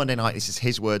fiasco on Monday night, this is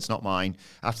his words, not mine.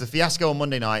 After the fiasco on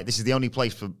Monday night, this is the only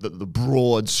place that the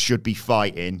broads should be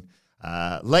fighting.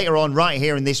 Later on, right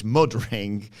here in this mud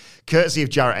ring, courtesy of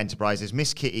Jarrett Enterprises,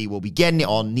 Miss Kitty will be getting it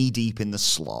on knee-deep in the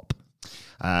slop.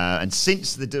 And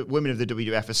since the women of the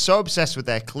WWF are so obsessed with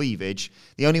their cleavage,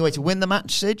 the only way to win the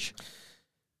match, Sidge?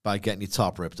 By getting your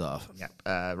top ripped off.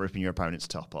 Yep, ripping your opponent's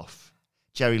top off.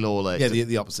 Jerry Lawler. Yeah,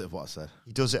 the opposite of what I said.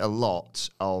 He does it a lot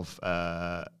of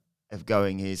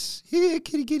going his, yeah,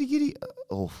 kitty.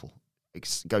 Awful.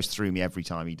 It goes through me every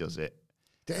time he does it.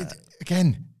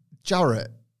 Again, Jarrett,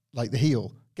 like the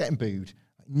heel, getting booed,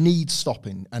 needs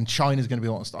stopping, and China's going to be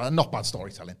the one to stop. Not bad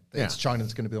storytelling. It's China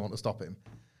that's going to be the one to stop him.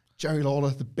 Jerry Lawler,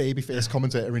 the babyface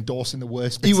commentator, endorsing the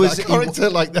worst bits of that character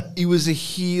like that. He was a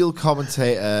heel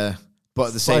commentator, but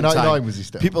at the same time, was he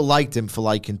still? People liked him for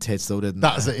liking tits, though, didn't they?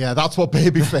 That's it, yeah. That's what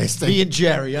babyface did. Me and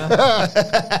Jerry,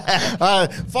 yeah.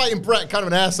 Fighting Brett, kind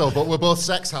of an arsehole, but we're both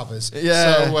sex havers.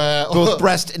 Yeah. So, both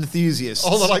breast enthusiasts.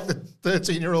 All the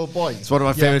 13-year-old boys. It's one of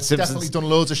my favourite Simpsons. Definitely done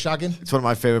loads of shagging. It's one of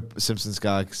my favourite Simpsons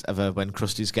gags ever when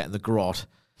Krusty's getting the grot.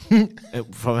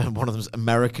 From one of them's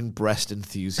American breast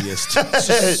enthusiast.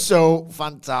 So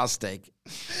fantastic.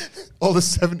 All the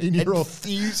 17-year-old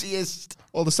enthusiast.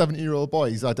 All the 17-year-old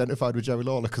boys identified with Jerry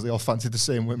Lawler because they all fancied the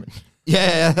same women.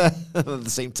 Yeah, the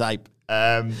same type.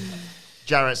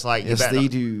 Jarrett's like, yes, they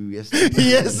do. Yes, they do.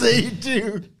 Yes, they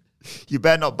do. You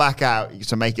better not back out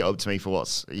to make it up to me for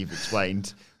what you've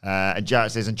explained. And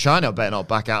Jarrett says, and China better not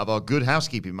back out of our good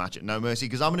housekeeping match at No Mercy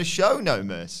because I'm going to show No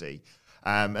Mercy.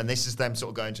 And this is them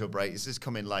sort of going to a break. This is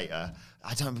coming later.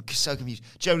 I'm so confused.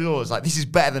 Jerry Lawler's like, this is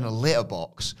better than a litter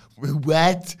box.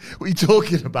 What? What are you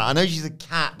talking about? I know she's a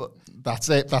cat, but... That's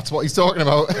it. That's what he's talking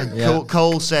about. Yeah.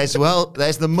 Cole says, well,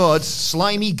 there's the mud.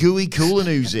 Slimy, gooey, cool and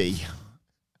oozy.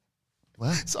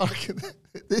 What? Sorry.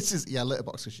 This is... Yeah, litter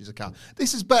box because she's a cat.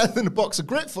 This is better than a box of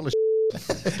grit full of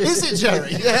Is it, Jerry?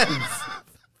 Yes.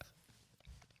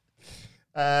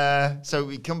 So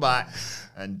we come back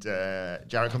and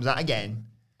Jarrett comes out again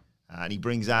and he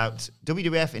brings out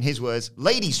WWF, in his words,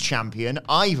 ladies champion,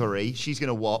 Ivory. She's going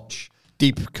to watch.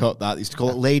 Deep cut that. They used to call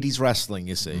it ladies wrestling,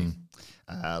 you see.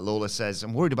 Lawler says,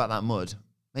 I'm worried about that mud.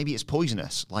 Maybe it's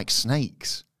poisonous, like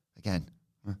snakes. Again.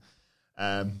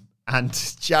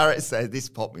 And Jarrett says, this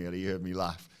popped me, you heard me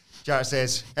laugh. Jarrett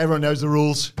says, everyone knows the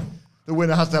rules. The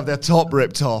winner has to have their top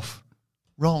ripped off.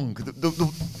 Wrong.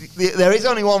 There is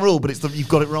only one rule, but it's you've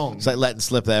got it wrong. It's like letting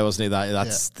slip there, wasn't he?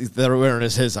 That's they're wearing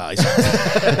his eyes.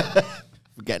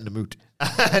 We're getting the moot.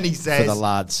 And he says, for the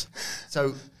lads.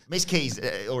 So Miss Kitty's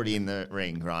already in the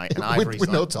ring, right? And Ivory's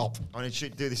with no top. I'm going to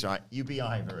do this right. You be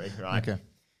Ivory, right? Okay.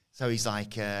 So he's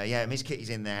like, yeah, Miss Kitty's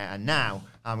in there, and now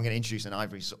I'm going to introduce, and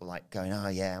Ivory's sort of like going, oh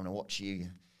yeah, I'm going to watch you.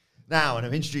 Now, and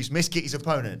I've introduced Miss Kitty's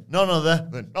opponent, none other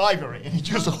than Ivory. And he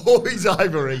just hoys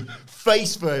Ivory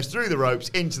face first through the ropes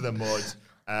into the mud.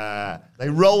 They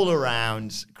roll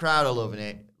around. Crowd are loving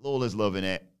it. Lawler's loving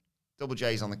it. Double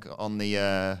J's on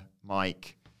the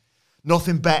mic.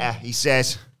 Nothing better, he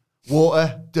says.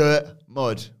 Water, dirt,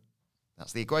 mud.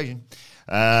 That's the equation.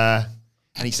 And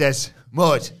he says,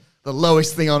 mud, the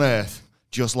lowest thing on earth,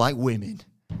 just like women.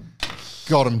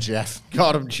 Got him, Jeff.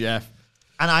 Got him, Jeff.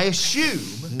 And I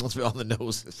assume... Let's be on the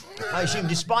noses. I assume,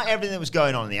 despite everything that was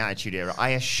going on in the Attitude Era, I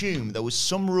assume there was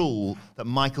some rule that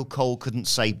Michael Cole couldn't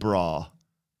say bra.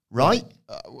 Right?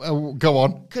 Go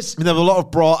on. Because there were a lot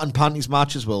of bra and panties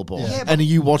matches, Wilborn. Yeah, and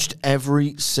you watched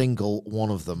every single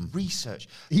one of them. Research.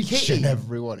 Each and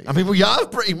every one. I mean, we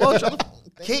have pretty much.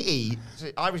 Kitty, so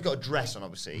Ivory's got a dress on,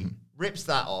 obviously, rips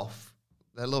that off.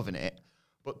 They're loving it.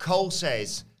 But Cole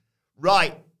says,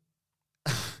 right,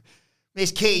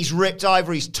 Miss Kitty's ripped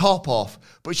Ivory's top off,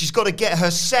 but she's got to get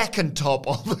her second top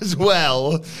off as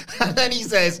well. And then he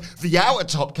says, the outer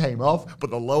top came off, but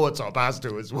the lower top has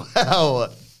to as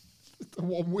well. The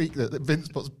 1 week that Vince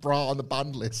puts bra on the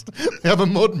band list, they have a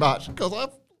mud match because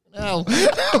hell.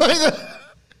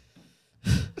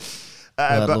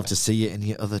 I'd love to see you in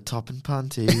your other top and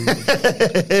panties.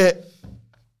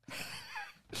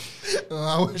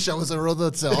 I wish I was her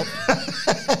other top.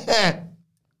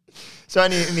 So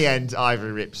in the end,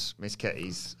 Ivory rips Miss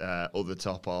Kitty's other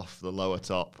top off, the lower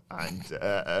top,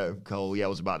 and Cole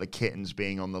yells about the kittens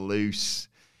being on the loose.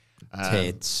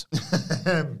 Tits.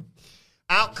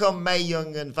 Out come Mae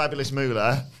Young and Fabulous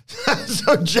Moolah.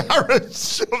 So Jarrett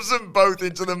shoves them both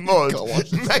into the mud.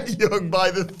 Mae Young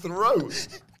by the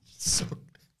throat. It's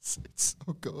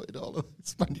so good, all of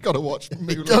this, man. You got to watch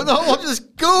Moolah. Don't know what is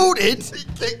goaded. He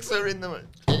kicks her in the mud.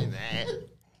 In there.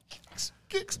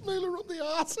 Kicks Moolah up the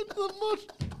arse into the mud.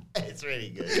 It's really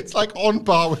good. It's like on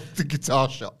par with the guitar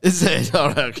shot. Is it?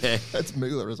 Oh, okay. It's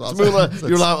Moolah as well. It's Moolah.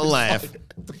 You're allowed to laugh.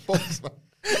 The box, man.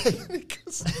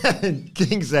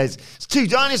 King says, it's two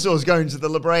dinosaurs going to the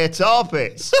La Brea tar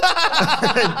pits.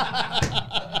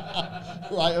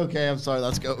 Right, okay, I'm sorry,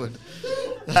 that's good.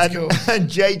 And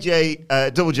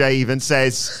JJ, Double J even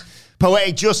says,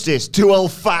 poetic justice, two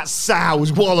old fat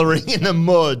sows wallowing in the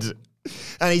mud.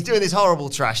 And he's doing this horrible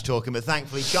trash talking, but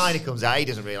thankfully China comes out. He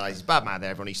doesn't realise he's bad man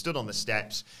there. Everyone, he stood on the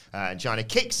steps, and China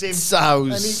kicks him.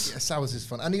 Sows is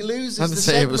fun. And he loses I'm the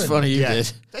say it was funny you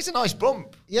did. There's a nice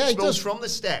bump. Yeah, he Spills does. from the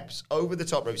steps, over the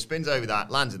top rope, spins over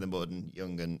that, lands in the mud, and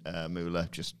Young and Moolah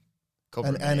just cover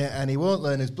him. And he won't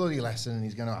learn his bloody lesson, and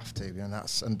he's going to have to.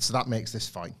 And so that makes this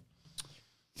fine.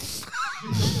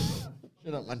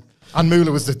 Shut up, man. And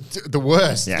Moolah was the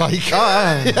worst. Yeah.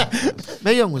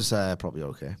 Mae Young was probably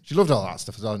okay. She loved all that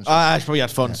stuff as well. She probably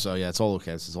had fun, so yeah, it's all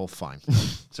okay. This is all fine.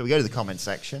 So we go to the comment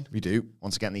section. We do.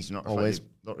 Once again, these are not Always.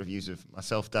 not reviews of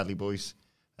myself, Dudley Boys,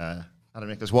 Adam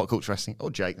Nicholas, What Culture Wrestling, or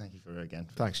Jake. Thank you for again.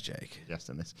 Thanks, Jake.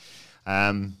 Suggesting this.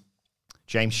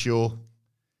 James Shaw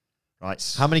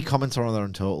writes. How many comments are on there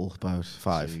in total? About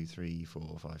 5. 2, 3,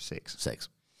 4, 5, 6. 6.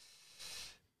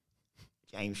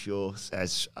 James Shaw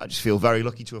says, I just feel very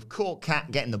lucky to have caught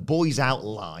Cat getting the boys out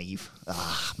live.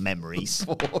 Memories.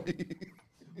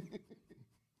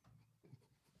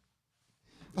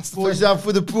 Boys out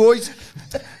for the boys.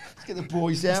 Let's get the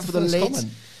boys out for the leads.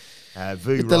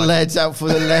 Vu Get the leads out for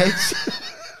the leads.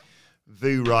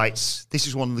 Vu writes, this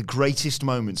is one of the greatest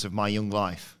moments of my young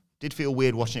life. Did feel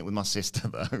weird watching it with my sister,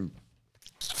 though.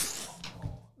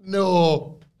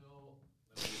 No.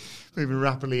 Moving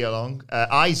rapidly along.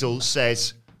 Isel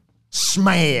says,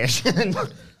 smash.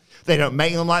 They don't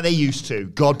make them like they used to.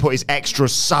 God put his extra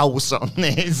sauce on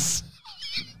this.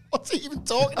 What's he even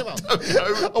talking about? I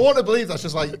don't know. I want to believe that's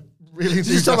just like really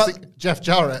enthusiastic Jeff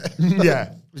Jarrett.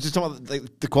 Yeah. We're just talking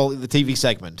about the quality of the TV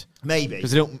segment. Maybe.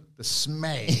 Because they don't... The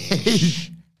smash.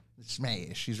 The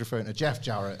smash. He's referring to Jeff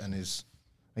Jarrett and his...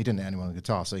 He didn't hit anyone on the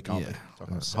guitar, so he can't be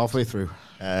talking about halfway through.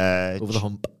 Over the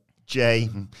hump. Jay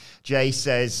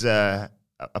says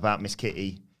about Miss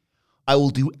Kitty, I will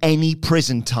do any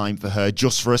prison time for her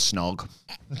just for a snog.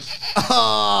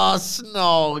 Oh,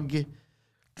 snog.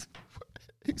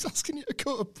 Who's asking you to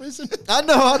go to prison? I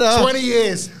know. 20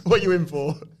 years. What are you in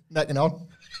for? Necking on.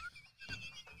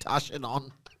 Tashing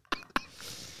on.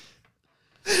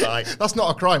 Right. That's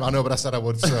not a crime, I know, but I said I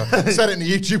would, so said it in the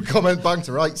YouTube comment, bang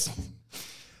to rights.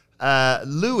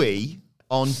 Louis,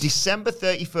 on December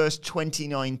 31st,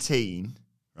 2019,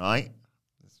 right?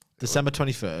 December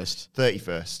 21st.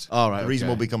 31st. All right, The reason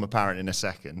okay. will become apparent in a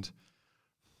second.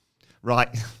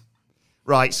 Right.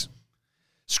 Right.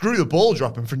 Screw the ball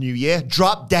dropping for New Year.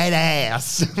 Drop dead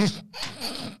ass.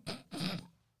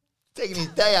 Taking his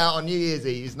day out on New Year's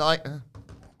Eve. He's like, I'm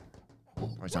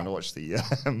trying to watch the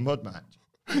mud match.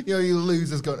 You know, you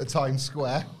losers going to Times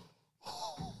Square.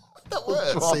 That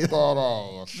works.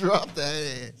 Drop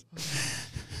that ass.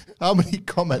 How many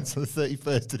comments on the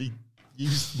 31st did he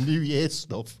use New Year's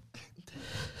stuff?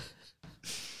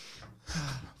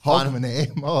 Hogman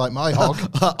here, more like my hog.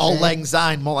 All lang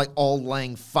syne, more like all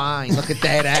lang fine. Look at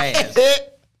that ass.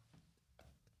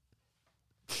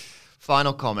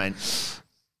 Final comment.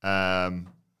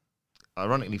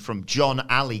 Ironically, from John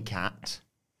Alleycat.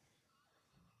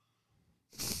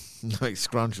 Like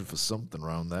scrounging for something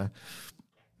around there.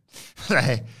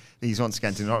 These once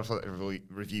again do not reflect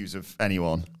reviews of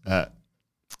anyone. Other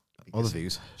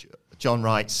views. John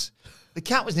writes, the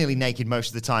cat was nearly naked most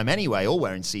of the time anyway, all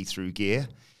wearing see-through gear.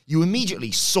 You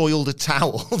immediately soiled a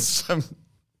towel. Wait a second.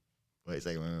 Wait.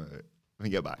 Let me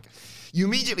go back. You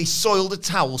immediately soiled a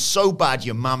towel so bad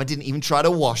your mama didn't even try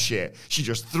to wash it. She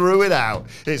just threw it out.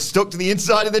 It stuck to the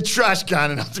inside of the trash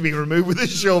can and had to be removed with a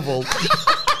shovel.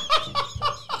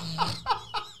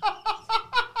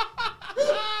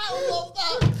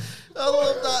 I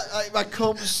love that. Like, my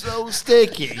cum's so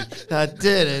sticky.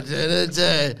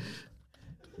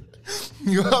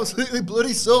 You absolutely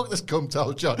bloody soak this cum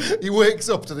towel, John. He wakes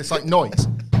up to this like noise.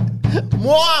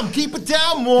 Mom, keep it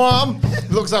down, Mom. He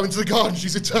looks out into the garden.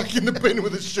 She's attacking the bin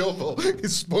with a shovel.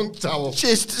 His spunk towel.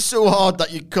 Just so hard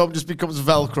that your cum just becomes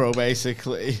Velcro,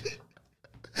 basically.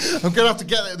 I'm going to have to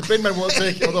get it. The bin men won't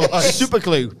take it otherwise. Super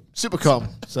glue. Super cum.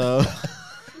 So...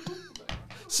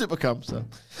 Super cum, so...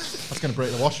 That's going to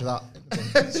break the washer, that.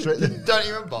 Straight there. Don't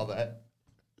even bother.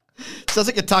 Sounds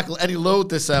like it tackle any load,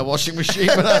 this washing machine,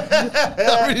 but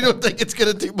I really don't think it's going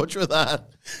to do much with that.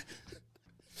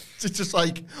 It's just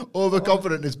like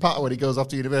overconfident in his patter when he goes off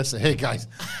to university. Hey, guys,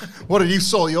 what did you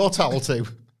saw your towel to?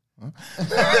 Huh?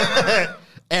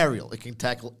 Ariel, it can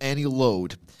tackle any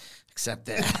load except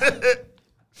that.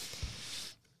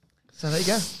 So there you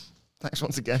go. Thanks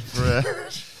once again for...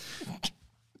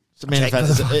 It's main event.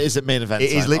 Is it main event?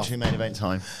 It is literally main event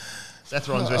time. Seth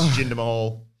Rollins versus Jinder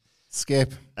Mahal.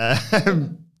 Skip.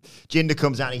 Jinder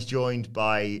comes out and he's joined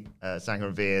by Sangha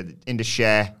and Veer in the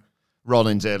share.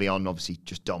 Rollins early on obviously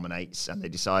just dominates, and they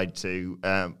decide to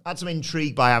add some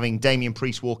intrigue by having Damian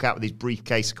Priest walk out with his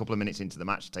briefcase a couple of minutes into the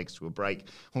match to take us to a break.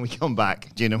 When we come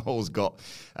back, Jinder Mahal's got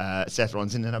Seth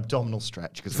Rollins in an abdominal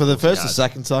stretch. For the first or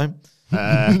second time?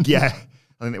 Yeah,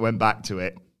 I think they went back to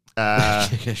it.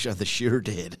 They sure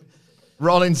did.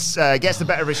 Rollins gets the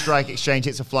better of his strike exchange,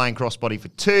 hits a flying crossbody for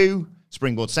 2.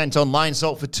 Springboard senton, lion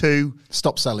salt for 2.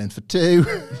 Stop selling for 2.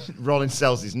 Rollins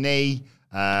sells his knee.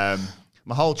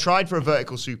 Mahal tried for a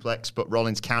vertical suplex, but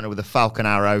Rollins countered with a Falcon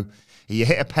Arrow. He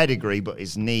hit a pedigree, but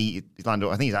his knee landed.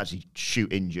 I think he's actually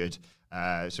shoot injured.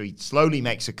 So he slowly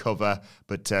makes a cover,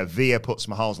 but Veer puts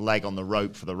Mahal's leg on the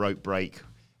rope for the rope break.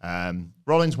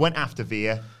 Rollins went after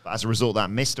Veer, but as a result, that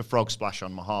missed a frog splash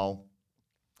on Mahal.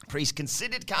 Priest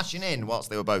considered cashing in whilst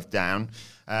they were both down,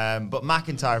 but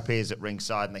McIntyre appears at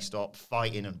ringside and they start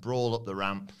fighting and brawl up the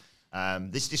ramp.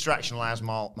 This distraction allows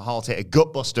Mahal to hit a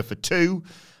gutbuster for 2.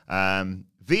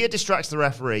 Veer distracts the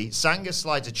referee. Sanga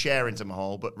slides a chair into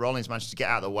Mahal, but Rollins manages to get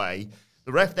out of the way.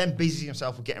 The ref then busies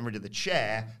himself with getting rid of the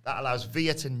chair. That allows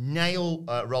Veer to nail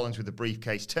Rollins with the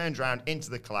briefcase, turns around into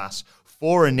the class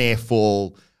for a near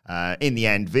fall. In the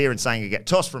end, Veer and Sanga get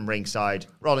tossed from ringside.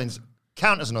 Rollins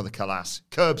counters another collapse.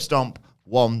 Curb stomp.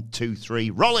 1, 2,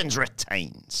 3. Rollins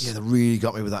retains. Yeah, they really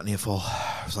got me with that near fall.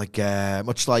 It was like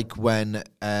much like when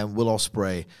Will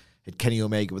Ospreay hit Kenny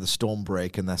Omega with a storm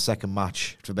break in their second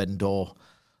match at Forbidden Door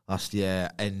last year.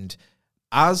 And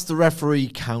as the referee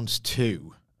counts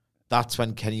 2, that's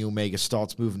when Kenny Omega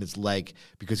starts moving his leg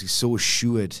because he's so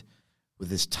assured with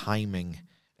his timing.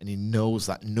 And he knows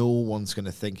that no one's going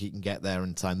to think he can get there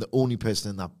in time. The only person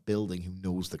in that building who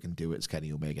knows they can do it is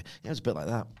Kenny Omega. Yeah, it was a bit like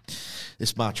that.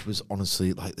 This match was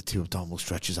honestly like the 2 abdominal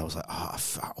stretches. I was like, I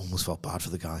almost felt bad for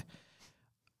the guy.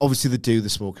 Obviously, they do the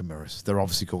smoke and mirrors. They're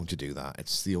obviously going to do that.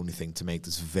 It's the only thing to make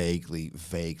this vaguely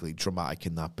dramatic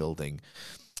in that building.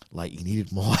 Like, he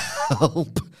needed more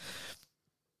help.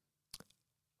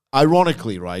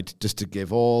 Ironically, right, just to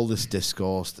give all this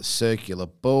discourse, the circular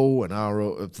bow and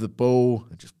arrow of the bow,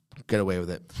 and just get away with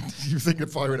it. You think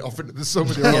of firing it off into the sun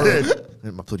with your arrow? I'm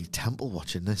in my bloody temple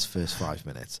watching this first 5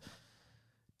 minutes.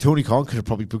 Tony Khan could have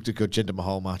probably booked a good Jinder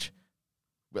Mahal match.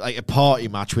 Like a party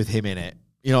match with him in it.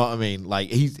 You know what I mean? Like,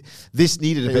 this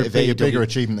needed a bit of a bigger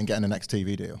achievement than getting an next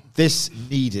TV deal. This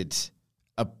needed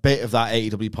a bit of that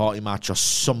AEW party match or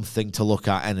something to look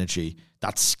at energy.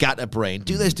 That scatterbrain.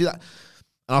 Do this, do that.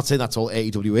 I'm not saying that's all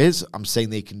AEW is. I'm saying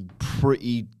they can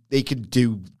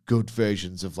do good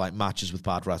versions of like matches with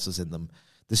bad wrestlers in them.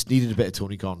 This needed a bit of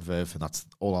Tony Khan verve, and that's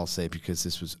all I'll say because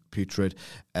this was putrid.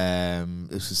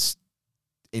 This was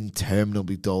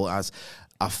interminably dull. As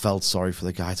I felt sorry for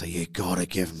the guy. It's like, you gotta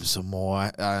give him some more.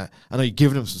 I know you're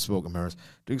giving him some smoke and mirrors.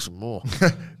 Do some more.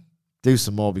 Do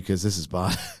some more because this is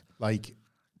bad. Like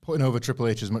putting over Triple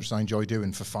H as much as I enjoy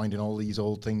doing for finding all these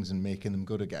old things and making them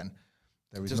good again.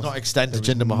 There does not extend to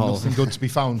Jinder Mahal. Nothing good to be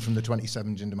found from the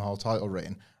 27 Jinder Mahal title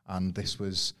reign, and this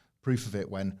was proof of it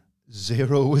when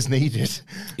 0 was needed.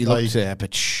 He looked a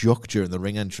bit shook during the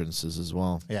ring entrances as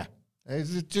well. Yeah,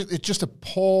 it's just a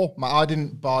poor. I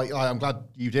didn't buy. I'm glad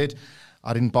you did.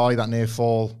 I didn't buy that near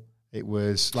fall. It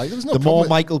was like there was no. The more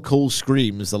Michael Cole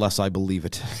screams, the less I believe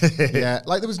it. Yeah,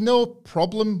 like there was no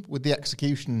problem with the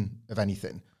execution of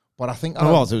anything, but I think it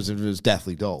was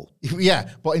deathly dull. Yeah,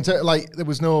 but there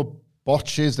was no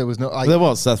botches. There was no. There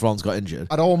was. Seth Rollins got injured.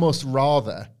 I'd almost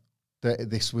rather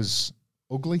that this was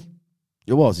ugly.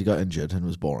 It was. He got injured and it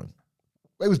was boring.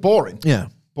 It was boring. Yeah,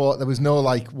 but there was no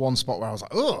like one spot where I was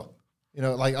like, oh, you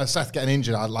know, like Seth getting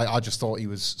injured. I just thought he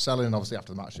was selling. And obviously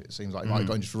after the match, it seems like he might have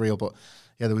got injured for real. But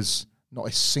yeah, there was not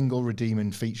a single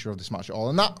redeeming feature of this match at all.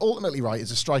 And that ultimately, right,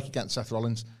 is a strike against Seth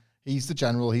Rollins. He's the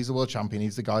general. He's the world champion.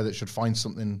 He's the guy that should find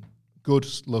something good,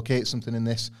 locate something in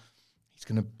this. He's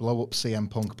going to blow up CM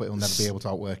Punk, but he'll never be able to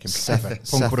outwork him.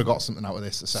 Punk would have got something out of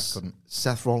this that Seth couldn't.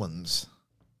 Seth Rollins,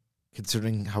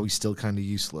 considering how he's still kind of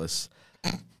useless,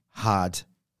 had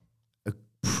a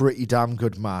pretty damn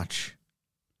good match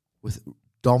with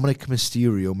Dominic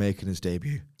Mysterio making his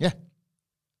debut. Yeah.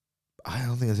 I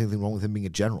don't think there's anything wrong with him being a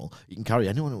general. He can carry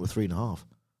anyone with 3.5.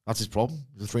 That's his problem.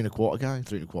 He's a 3.25 guy.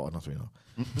 3.25, not 3.5.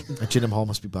 And Jinder Mahal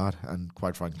must be bad, and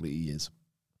quite frankly, he is.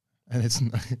 And it's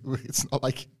not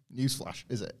like newsflash,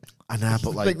 is it? I know,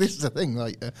 but like this is a thing.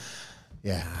 Like,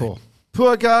 yeah,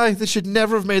 poor guy. They should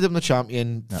never have made him the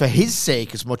champion for his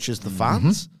sake as much as the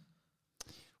fans.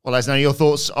 Well, let us know your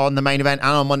thoughts on the main event and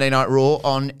on Monday Night Raw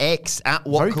on X at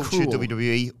What Culture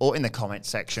WWE or in the comments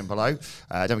section below.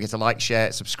 Don't forget to like,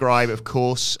 share, subscribe, of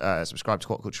course. Subscribe to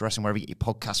What Culture Wrestling wherever you get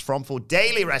your podcasts from for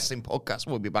daily wrestling podcasts.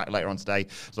 We'll be back later on today to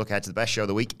look ahead to the best show of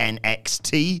the week,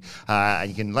 NXT. And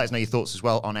you can let us know your thoughts as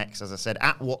well on X, as I said,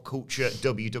 at What Culture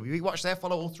WWE. Watch there.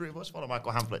 Follow all three of us. Follow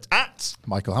Michael Hamflett at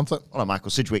Michael Hamflett. Follow Michael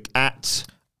Sidgwick at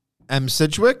M.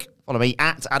 Sidgwick. Follow me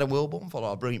at Adam Wilborn. Follow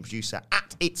our brilliant producer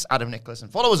at It's Adam Nicholas.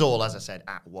 And follow us all, as I said,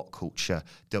 at What Culture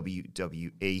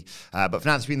WWE. But for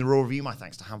now, this has been the Raw Review. My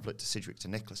thanks to Hamflett, to Sidgwick, to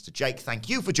Nicholas, to Jake. Thank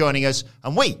you for joining us.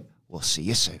 And we will see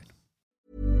you soon.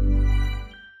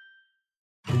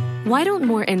 Why don't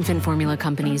more infant formula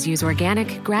companies use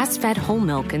organic, grass-fed whole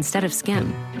milk instead of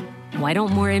skim? Why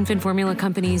don't more infant formula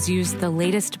companies use the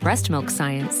latest breast milk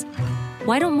science?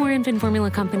 Why don't more infant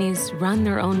formula companies run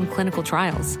their own clinical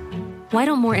trials? Why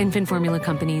don't more infant formula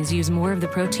companies use more of the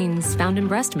proteins found in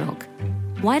breast milk?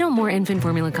 Why don't more infant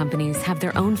formula companies have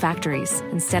their own factories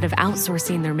instead of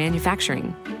outsourcing their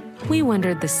manufacturing? We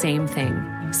wondered the same thing.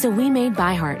 So we made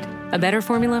ByHeart, a better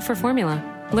formula for formula.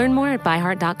 Learn more at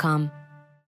byheart.com.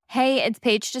 Hey, it's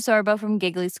Paige DeSorbo from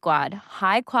Giggly Squad.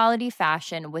 High quality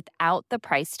fashion without the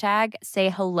price tag. Say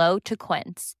hello to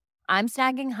Quince. I'm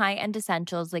snagging high-end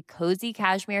essentials like cozy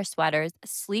cashmere sweaters,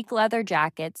 sleek leather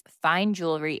jackets, fine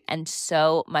jewelry, and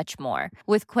so much more.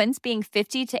 With Quince being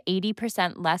 50 to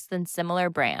 80% less than similar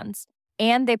brands.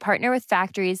 And they partner with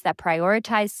factories that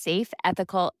prioritize safe,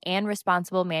 ethical, and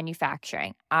responsible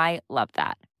manufacturing. I love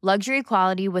that. Luxury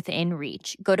quality within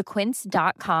reach. Go to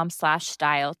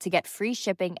quince.com/style to get free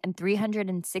shipping and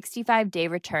 365-day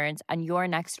returns on your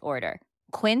next order.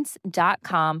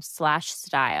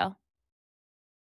 Quince.com/style.